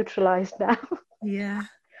 Totally neutralized now. Yeah.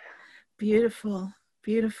 Beautiful.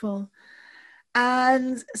 Beautiful.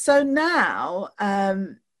 And so now,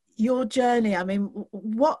 your journey, I mean,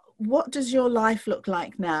 what does your life look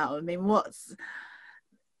like now? I mean,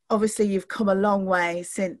 obviously you've come a long way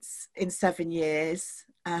since in 7 years.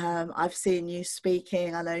 I've seen you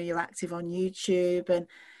speaking. I know you're active on YouTube, and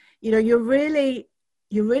you're really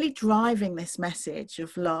driving this message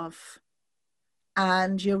of love,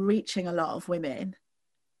 and you're reaching a lot of women.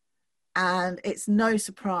 And it's no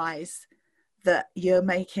surprise that you're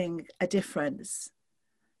making a difference,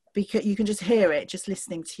 because you can just hear it just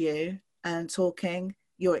listening to you and talking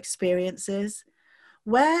your experiences.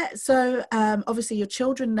 Obviously your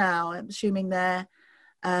children now, I'm assuming they're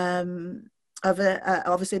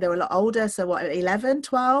obviously they're a lot older, so what, 11,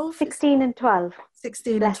 12? 16 and 12.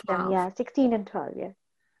 16 and Bless them, 12. yeah. 16 and 12, yeah.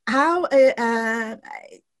 How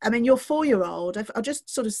I mean, your 4-year-old, I'll just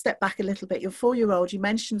sort of step back a little bit. Your 4-year-old, you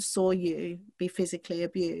mentioned, saw you be physically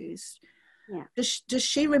abused. Yeah. Does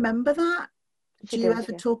she remember that? She Do you does,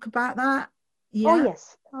 ever yeah. talk about that? Oh Yeah.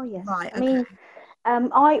 yes. Oh yes. Right. I Okay.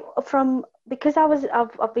 mean, because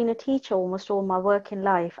I've been a teacher almost all my working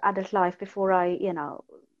life, adult life, before I,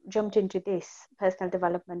 jumped into this personal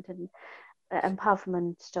development and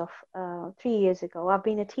empowerment stuff 3 years ago. I've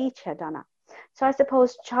been a teacher, Donna. So I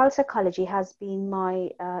suppose child psychology has been my,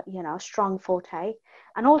 strong forte,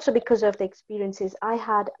 and also because of the experiences I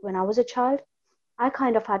had when I was a child, I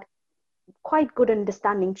kind of had quite good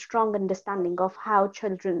understanding, strong understanding of how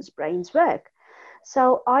children's brains work.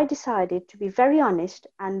 So I decided to be very honest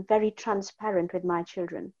and very transparent with my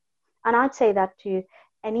children. And I'd say that to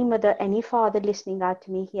any mother, any father listening out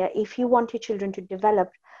to me here, if you want your children to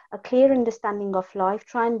develop a clear understanding of life,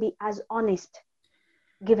 try and be as honest,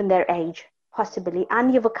 given their age, possibly,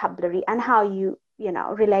 and your vocabulary and how you,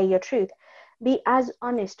 relay your truth. Be as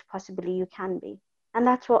honest possibly you can be. And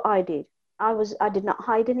that's what I did. I did not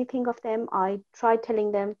hide anything of them. I tried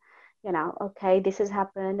telling them, okay, this has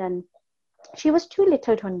happened, and she was too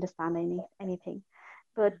little to understand anything.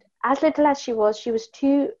 But as little as she was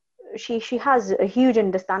too. She has a huge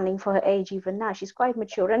understanding for her age even now. She's quite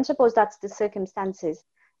mature, and suppose that's the circumstances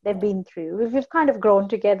they've been through. We've kind of grown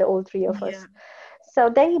together, all three of us. So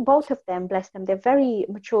they, both of them, bless them, they're very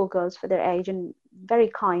mature girls for their age and very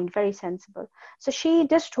kind, very sensible. So she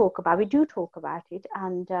does talk about. We do talk about it,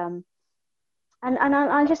 and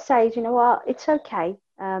I'll just say, you know what, it's okay.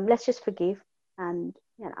 Let's just forgive, and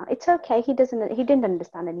it's okay. He didn't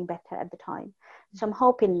understand any better at the time, so I'm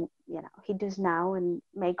hoping he does now, and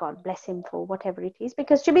may God bless him for whatever it is.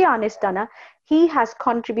 Because to be honest, Donna, he has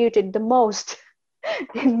contributed the most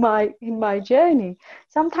in my journey,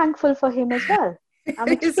 so I'm thankful for him as well. I'm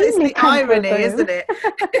It's extremely the thankful irony, for him. isn't it?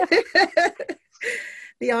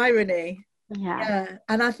 The irony. Yeah.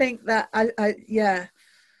 And I think that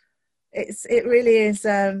it really is.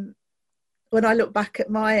 When I look back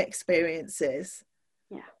at my experiences,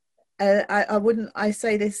 I've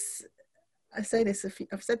said this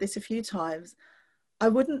a few times. I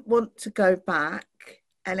wouldn't want to go back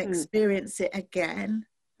and experience it again.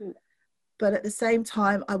 But at the same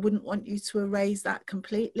time, I wouldn't want you to erase that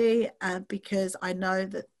completely, because I know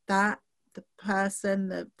that the person,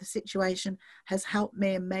 the situation has helped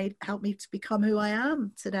me and helped me to become who I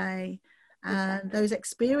am today. And those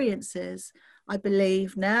experiences, I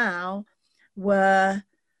believe now, were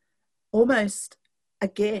almost a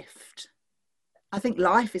gift. I think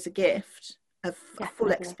life is a gift of a full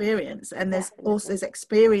experience, and there's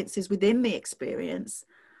experiences within the experience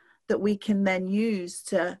that we can then use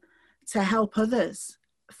to help others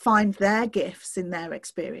find their gifts in their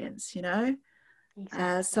experience,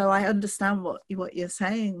 so I understand what you're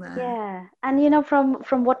saying there. Yeah, and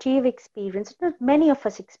from what you've experienced, not many of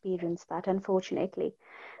us experience that, unfortunately,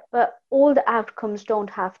 but all the outcomes don't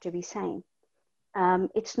have to be same.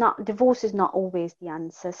 It's not, divorce is not always the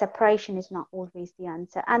answer, separation is not always the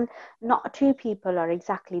answer, and not two people are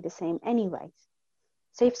exactly the same anyways.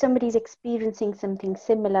 So if somebody's experiencing something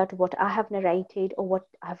similar to what I have narrated or what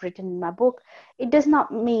I've written in my book, it does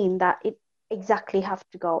not mean that it exactly have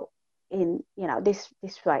to go in, this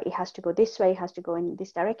way. It has to go this way, it has to go in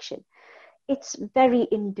this direction. It's very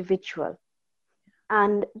individual.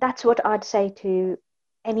 And that's what I'd say to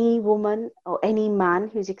any woman or any man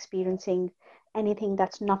who's experiencing anything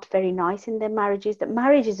that's not very nice in their marriages. That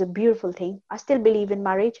marriage is a beautiful thing. I still believe in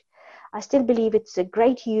marriage. I still believe it's a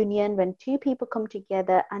great union when two people come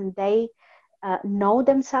together and they know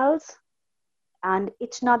themselves. And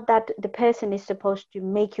it's not that the person is supposed to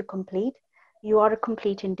make you complete. You are a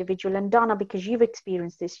complete individual. And Donna, because you've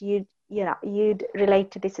experienced this, you'd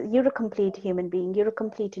relate to this. You're a complete human being. You're a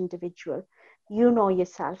complete individual. You know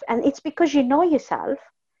yourself. And it's because you know yourself,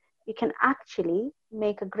 you can actually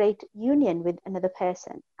make a great union with another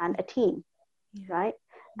person and a team, right?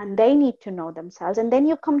 And they need to know themselves. And then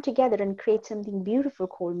you come together and create something beautiful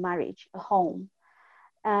called marriage, a home.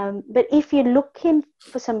 But if you're looking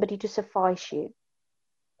for somebody to suffice you,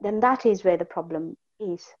 then that is where the problem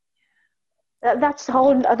is. That's a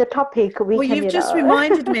whole other topic. You've just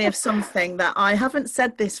reminded me of something that I haven't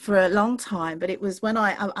said this for a long time, but it was when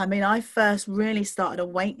I first really started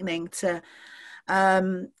awakening to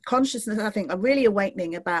consciousness. I think I'm really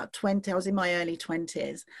awakening about 20. I was in my early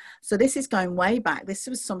 20s, so this is going way back. This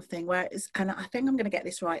was something and I think I'm going to get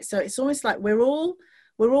this right. So it's almost like we're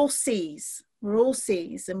all seas, We're all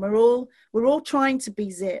C's, and we're all trying to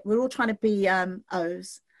be we're all trying to be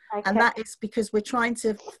O's. Okay. And that is because we're trying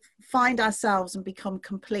to find ourselves and become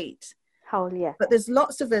complete. Whole, yeah. But there's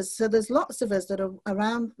lots of us, that are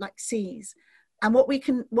around like C's. And what we've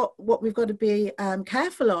got to be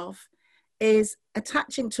careful of is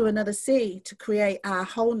attaching to another C to create our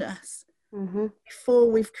wholeness before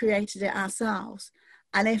we've created it ourselves.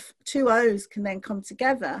 And if two O's can then come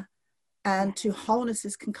together and two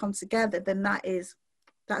wholenesses can come together, then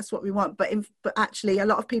that's what we want. But actually a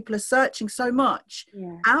lot of people are searching so much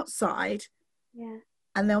outside,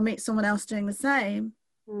 and they'll meet someone else doing the same,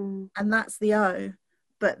 and that's the O.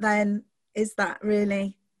 But then is that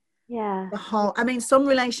really the whole? I mean, some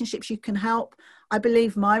relationships you can help. I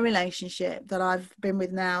believe my relationship that I've been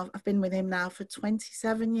with him now for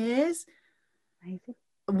 27 years. Amazing.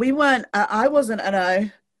 We weren't I wasn't an O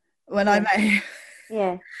when I met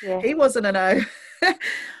him. He wasn't an O.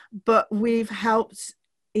 But we've helped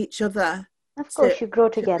each other. Of course, you grow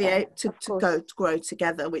together. To grow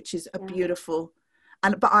together, which is a beautiful.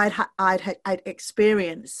 But I'd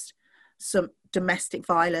experienced some domestic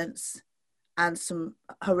violence and some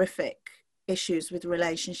horrific issues with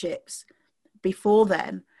relationships before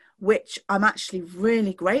then, which I'm actually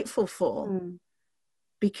really grateful for,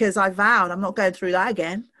 because I vowed I'm not going through that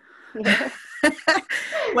again.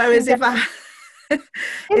 Whereas if I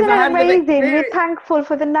Isn't it amazing? We're thankful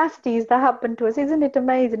for the nasties that happened to us. Isn't it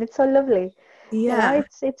amazing? It's so lovely. Yeah. You know,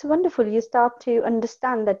 it's wonderful. You start to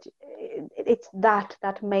understand that it's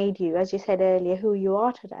that made you, as you said earlier, who you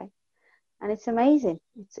are today. And it's amazing.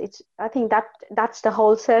 It's I think that's the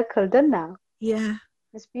whole circle done now. Yeah.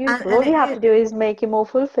 It's beautiful. All you have to do is make you more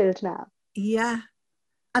fulfilled now. Yeah.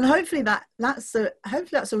 And hopefully that's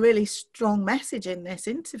a really strong message in this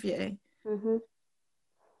interview.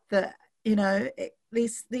 That, you know,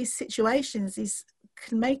 these situations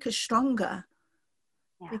can make us stronger.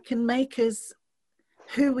 It can make us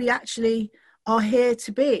who we actually are here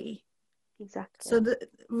to be. Exactly. So that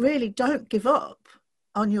really don't give up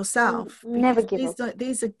on yourself. Never give up.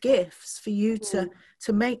 These are gifts for you to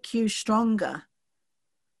make you stronger.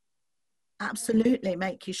 Absolutely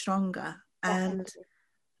make you stronger. Definitely. And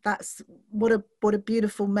that's what a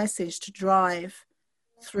beautiful message to drive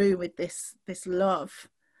through with this love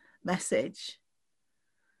message.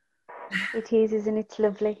 It is, isn't it? It's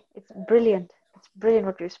lovely. It's brilliant. It's brilliant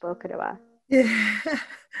what you've spoken about. Yeah.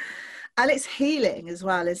 And it's healing as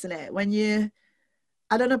well, isn't it? When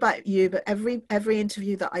I don't know about you, but every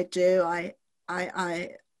interview that I do, I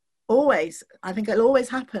think it'll always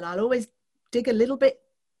happen. I'll always dig a little bit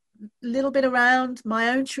around my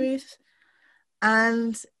own truth.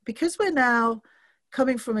 And because we're now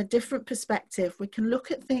coming from a different perspective, we can look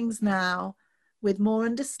at things now with more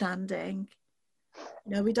understanding.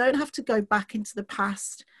 You know, we don't have to go back into the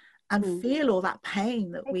past and feel all that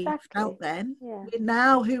pain that we felt then. We're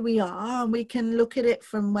now who we are, and we can look at it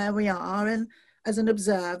from where we are and as an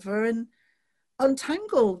observer and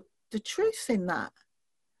untangle the truth in that.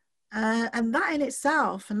 And that in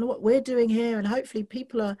itself, and what we're doing here, and hopefully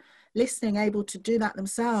people are listening, able to do that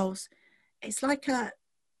themselves. It's like a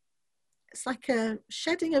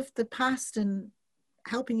shedding of the past and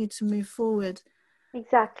helping you to move forward.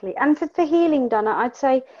 Exactly. And for healing, Donna, I'd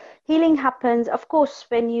say healing happens, of course,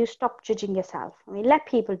 when you stop judging yourself. I mean, let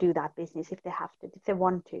people do that business if they have to, if they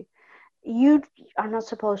want to. You are not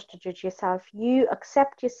supposed to judge yourself. You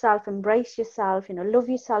accept yourself, embrace yourself, you know, love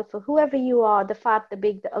yourself for whoever you are, the fat, the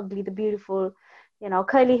big, the ugly, the beautiful, you know,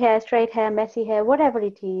 curly hair, straight hair, messy hair, whatever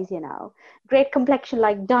it is, you know, great complexion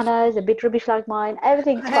like Donna's, a bit rubbish like mine,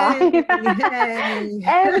 everything's fine.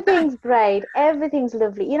 Everything's great. Everything's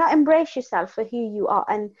lovely. You know, embrace yourself for who you are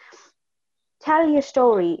and tell your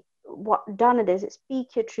story. What Donna does is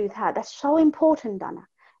speak your truth out. That's so important, Donna.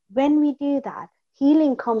 When we do that,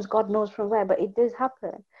 healing comes, God knows from where, but it does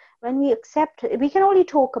happen. When we accept it, we can only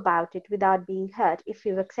talk about it without being hurt if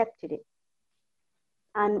you've accepted it.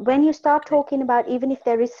 And when you start talking about, even if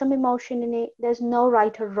there is some emotion in it, there's no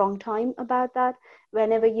right or wrong time about that.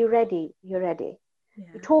 Whenever you're ready, you're ready. Yeah.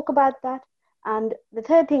 You talk about that. And the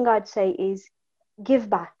third thing I'd say is give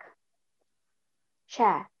back.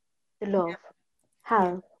 Share the love,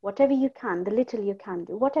 help, whatever you can, the little you can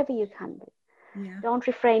do, whatever you can do. Yeah. Don't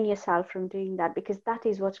refrain yourself from doing that, because that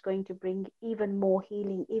is what's going to bring even more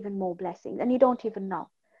healing, even more blessings. And you don't even know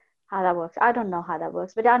how that works. I don't know how that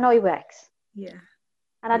works, but I know it works. Yeah.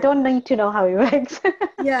 And I don't need to know how it works.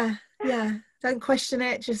 Yeah. Don't question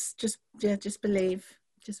it. Just believe.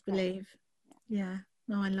 Just believe. Yeah.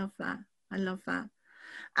 No, I love that.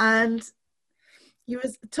 And you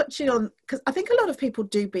were touching on, because I think a lot of people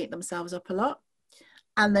do beat themselves up a lot,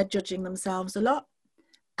 and they're judging themselves a lot.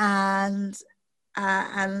 And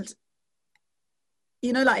And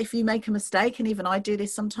you know, like if you make a mistake, and even I do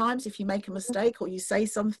this sometimes, if you make a mistake or you say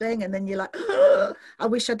something and then you're like, I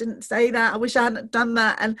wish I didn't say that, I wish I hadn't done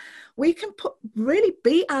that, and we can really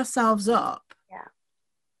beat ourselves up. Yeah.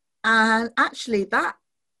 And actually that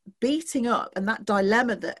beating up and that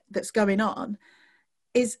dilemma that's going on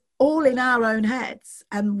is all in our own heads,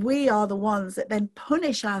 and we are the ones that then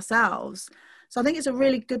punish ourselves. So I think it's a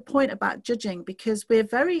really good point about judging, because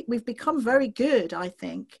we've become very good, I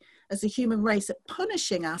think, as a human race at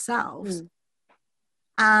punishing ourselves.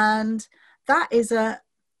 And that is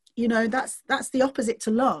that's the opposite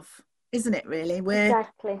to love, isn't it, really?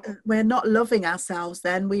 We're not loving ourselves,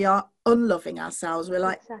 then we are unloving ourselves. We're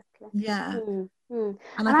like, yeah. And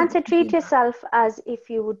I'd say treat yourself as if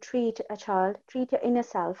you would treat a child. Treat your inner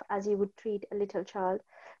self as you would treat a little child.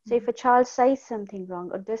 So if a child says something wrong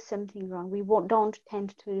or does something wrong, we don't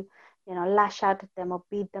tend to, lash out at them or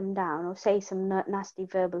beat them down or say some nasty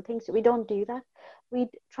verbal things. We don't do that. We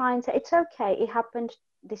try and say, it's okay, it happened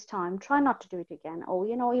this time, try not to do it again. Or,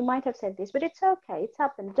 you might have said this, but it's okay, it's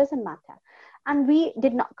happened, it doesn't matter. And we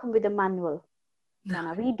did not come with a manual.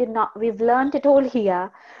 No. We've learned it all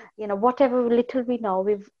here. Whatever little we know,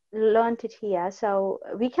 we've learned it here. So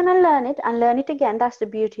we can unlearn it and learn it again. That's the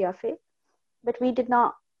beauty of it. But we did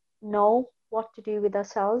not know what to do with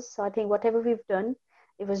ourselves. So I think whatever we've done,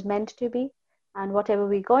 it was meant to be. And whatever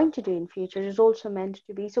we're going to do in future is also meant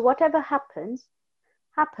to be. So whatever happens,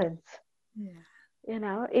 happens. Yeah.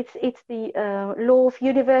 It's the law of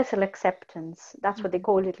universal acceptance. That's what they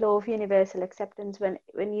call it, law of universal acceptance.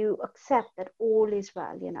 When you accept that all is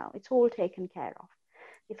well, it's all taken care of.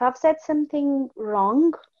 If I've said something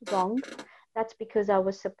wrong, that's because I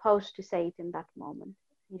was supposed to say it in that moment.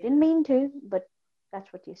 You didn't mean to, but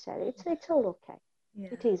that's what you said. It's all okay. Yeah.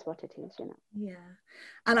 It is what it is, Yeah.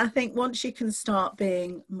 And I think once you can start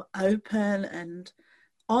being open and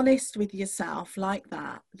honest with yourself like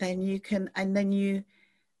that, then you can, and then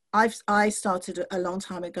I started a long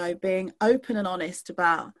time ago being open and honest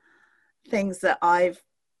about things that I've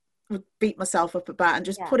beat myself up about, and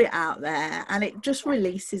just put it out there, and it just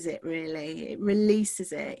releases it. Really, it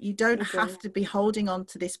releases it. You don't have to be holding on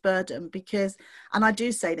to this burden, because, and I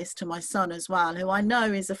do say this to my son as well, who I know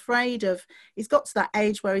is afraid of, he's got to that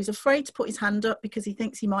age where he's afraid to put his hand up because he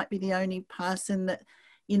thinks he might be the only person that,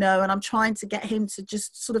 and I'm trying to get him to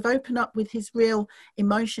just sort of open up with his real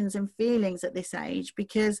emotions and feelings at this age,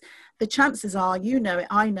 because the chances are,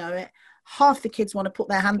 I know it, half the kids want to put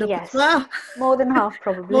their hand up as well. More than half,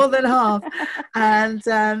 probably. More than half. And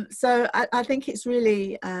so I think it's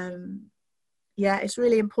really, it's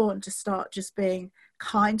really important to start just being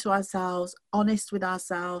kind to ourselves, honest with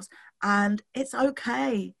ourselves, and it's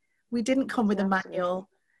okay. We didn't come with a manual.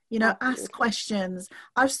 Ask questions.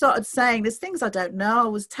 I've started saying there's things I don't know. I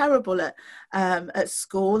was terrible at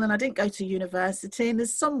school, and I didn't go to university, and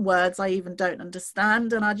there's some words I even don't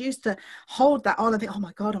understand, and I used to hold that on and think, oh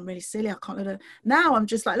my God, I'm really silly, I can't do it. Now I'm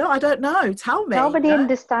just like, look, I don't know, tell me. Nobody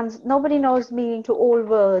understands, nobody knows meaning to all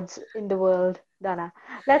words in the world, Dana.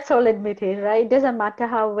 Let's all admit it, right? It doesn't matter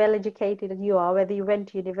how well educated you are, whether you went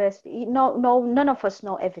to university. No, none of us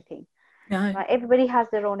know everything. No. Right? Everybody has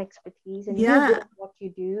their own expertise, and you're good at what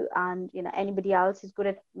you do, and anybody else is good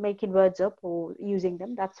at making words up or using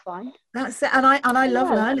them. That's fine. That's it. And I love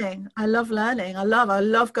learning. I love learning. I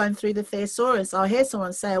love going through the thesaurus. I hear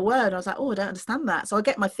someone say a word, I was like, oh, I don't understand that. So I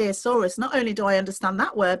get my thesaurus. Not only do I understand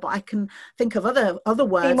that word, but I can think of other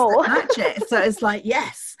words that match it. So it's like,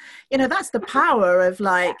 yes, that's the power of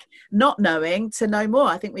like not knowing to know more.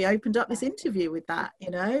 I think we opened up this interview with that,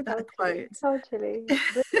 that quote. Totally.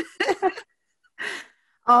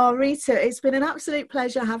 Oh, Rita, it's been an absolute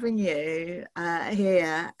pleasure having you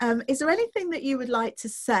here. Is there anything that you would like to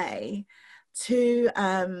say to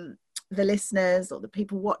the listeners or the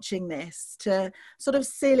people watching this to sort of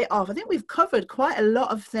seal it off? I think we've covered quite a lot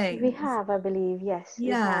of things. We have, I believe, yes.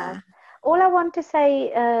 Yeah. All I want to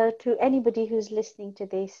say to anybody who's listening to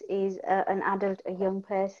this is an adult, a young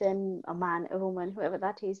person, a man, a woman, whoever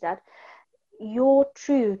that is, that your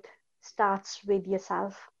truth starts with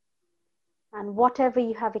yourself. And whatever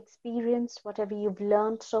you have experienced, whatever you've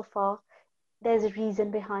learned so far, there's a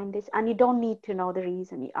reason behind this. And you don't need to know the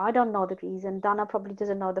reason. I don't know the reason. Dana probably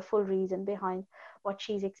doesn't know the full reason behind what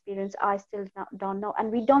she's experienced. I still don't know.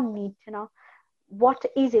 And we don't need to know. What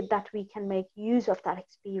is it that we can make use of that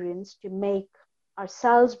experience to make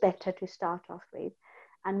ourselves better to start off with,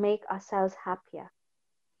 and make ourselves happier?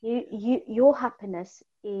 Your happiness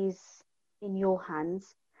is in your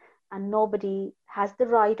hands, and nobody has the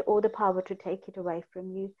right or the power to take it away from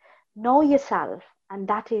you. Know yourself, and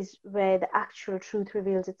that is where the actual truth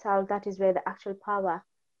reveals itself. That is where the actual power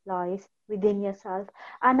lies within yourself.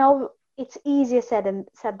 I know it's easier said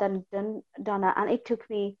than done, Donna, and it took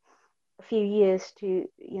me a few years to,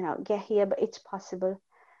 get here, but it's possible.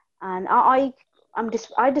 And I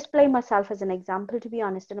display myself as an example, to be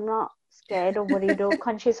honest, and I'm not scared or worried or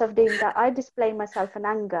conscious of doing that. I display myself in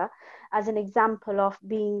anger as an example of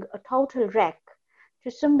being a total wreck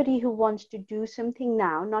to somebody who wants to do something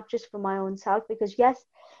now, not just for my own self, because yes,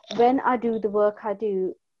 when I do the work I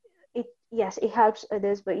do, it helps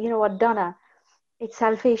others, but you know what, Donna, it's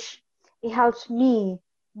selfish. It helps me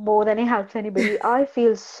more than it helps anybody. I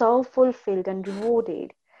feel so fulfilled and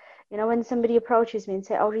rewarded. When somebody approaches me and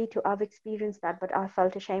say, "Oh, Ritu, I've experienced that, but I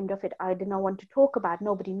felt ashamed of it. I did not want to talk about it.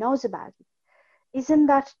 Nobody knows about it." Isn't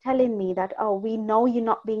that telling me that, oh, we know you're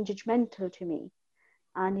not being judgmental to me?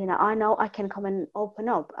 And, I know I can come and open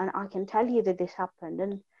up and I can tell you that this happened.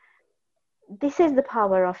 And this is the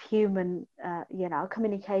power of human,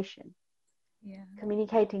 communication. Yeah.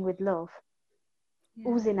 Communicating with love.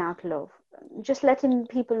 Oozing out love, just letting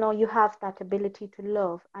people know you have that ability to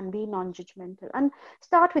love and be non-judgmental. And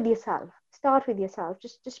start with yourself.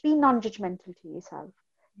 Just be non-judgmental to yourself.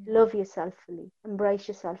 Love yourself fully, embrace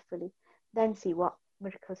yourself fully, then see what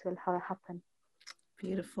miracles will happen.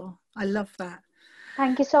 Beautiful. I love that.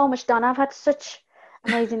 Thank you so much, Donna. I've had such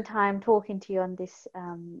amazing time talking to you on this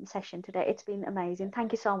session today. It's been amazing.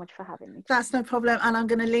 Thank you so much for having me. That's no problem. And I'm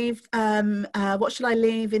going to leave, what should I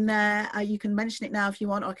leave in there? You can mention it now if you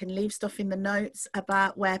want, or I can leave stuff in the notes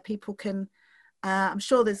about where people can, I'm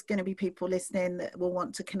sure there's going to be people listening that will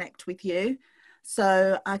want to connect with you.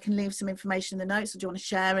 So I can leave some information in the notes. Or do you want to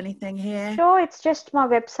share anything here? Sure, it's just my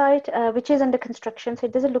website, which is under construction, so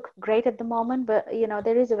it doesn't look great at the moment. But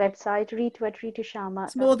there is a website,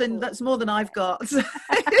 ritu@ritusharma. That's more than I've got.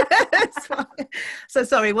 So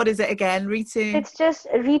sorry, what is it again? Ritu? It's just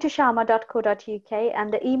ritusharma.co.uk,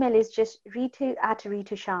 and the email is just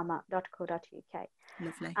ritu@ritusharma.co.uk.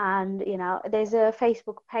 Lovely. And there's a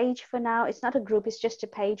Facebook page for now. It's not a group; it's just a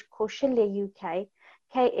page, Kaushalya UK.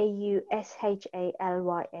 Kaushalya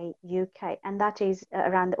UK, and that is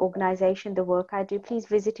around the organization, the work I do. Please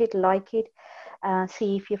visit it, like it,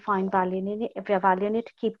 see if you find value in it. If you're valuing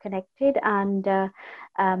it, keep connected. And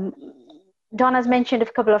Donna's mentioned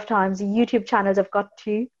a couple of times the YouTube channels. I've got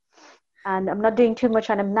 2, and I'm not doing too much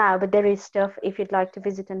on them now, but there is stuff if you'd like to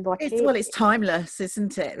visit and watch it. Well, it's timeless,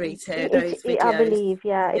 isn't it, Ritu? Those videos. I believe,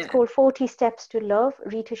 it's called 40 Steps to Love,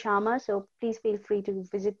 Ritu Sharma. So please feel free to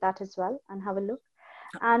visit that as well and have a look.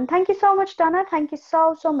 And thank you so much, Donna. Thank you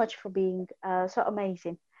so much for being so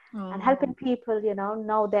amazing and helping people,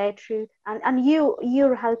 know their truth. And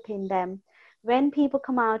you're helping them. When people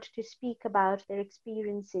come out to speak about their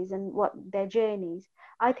experiences and what their journeys,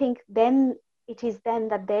 I think then it is then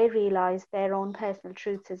that they realize their own personal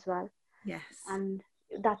truths as well. Yes. And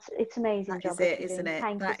it's amazing. That is it, isn't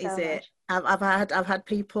it? That is it. I've had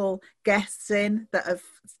people, guests in that have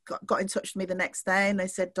got in touch with me the next day, and they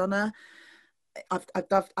said, Donna,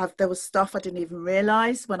 there was stuff I didn't even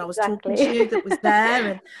realise when I was talking to you that was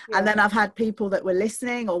there, and then I've had people that were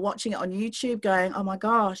listening or watching it on YouTube going, oh my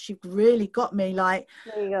gosh, you've really got me, like,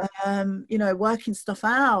 working stuff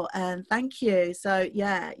out, and thank you. So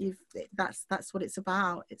that's what it's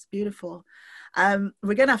about. It's beautiful.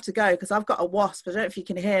 We're gonna have to go because I've got a wasp. I don't know if you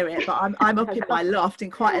can hear it, but I'm up in my loft in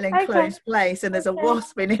quite an enclosed place, and there's a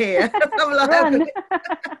wasp in here. I'm like,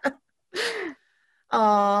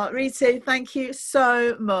 oh, Ritu, thank you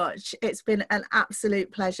so much. It's been an absolute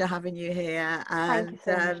pleasure having you here. And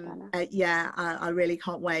I really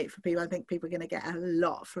can't wait for people. I think people are going to get a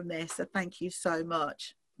lot from this. So thank you so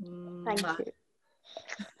much. Thank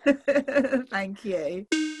you. Thank you.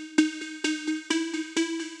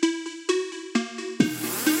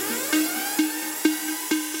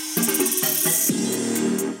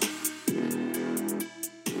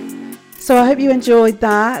 So I hope you enjoyed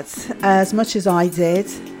that as much as I did.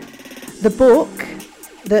 The book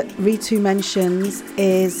that Ritu mentions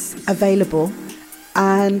is available,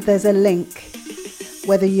 and there's a link.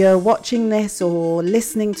 Whether you're watching this or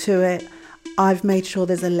listening to it, I've made sure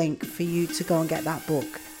there's a link for you to go and get that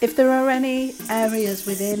book. If there are any areas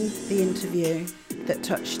within the interview that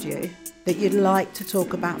touched you, that you'd like to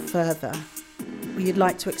talk about further, or you'd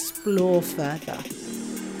like to explore further,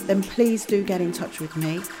 then please do get in touch with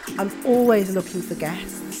me. I'm always looking for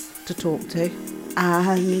guests to talk to.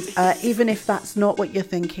 And even if that's not what you're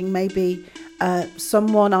thinking, maybe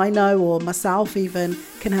someone I know or myself even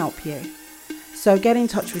can help you. So get in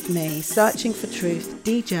touch with me,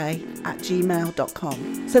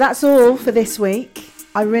 searchingfortruth@gmail.com. So that's all for this week.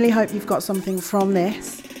 I really hope you've got something from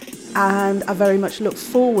this, and I very much look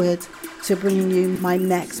forward to bringing you my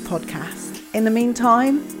next podcast. In the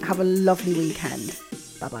meantime, have a lovely weekend.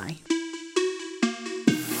 Bye-bye.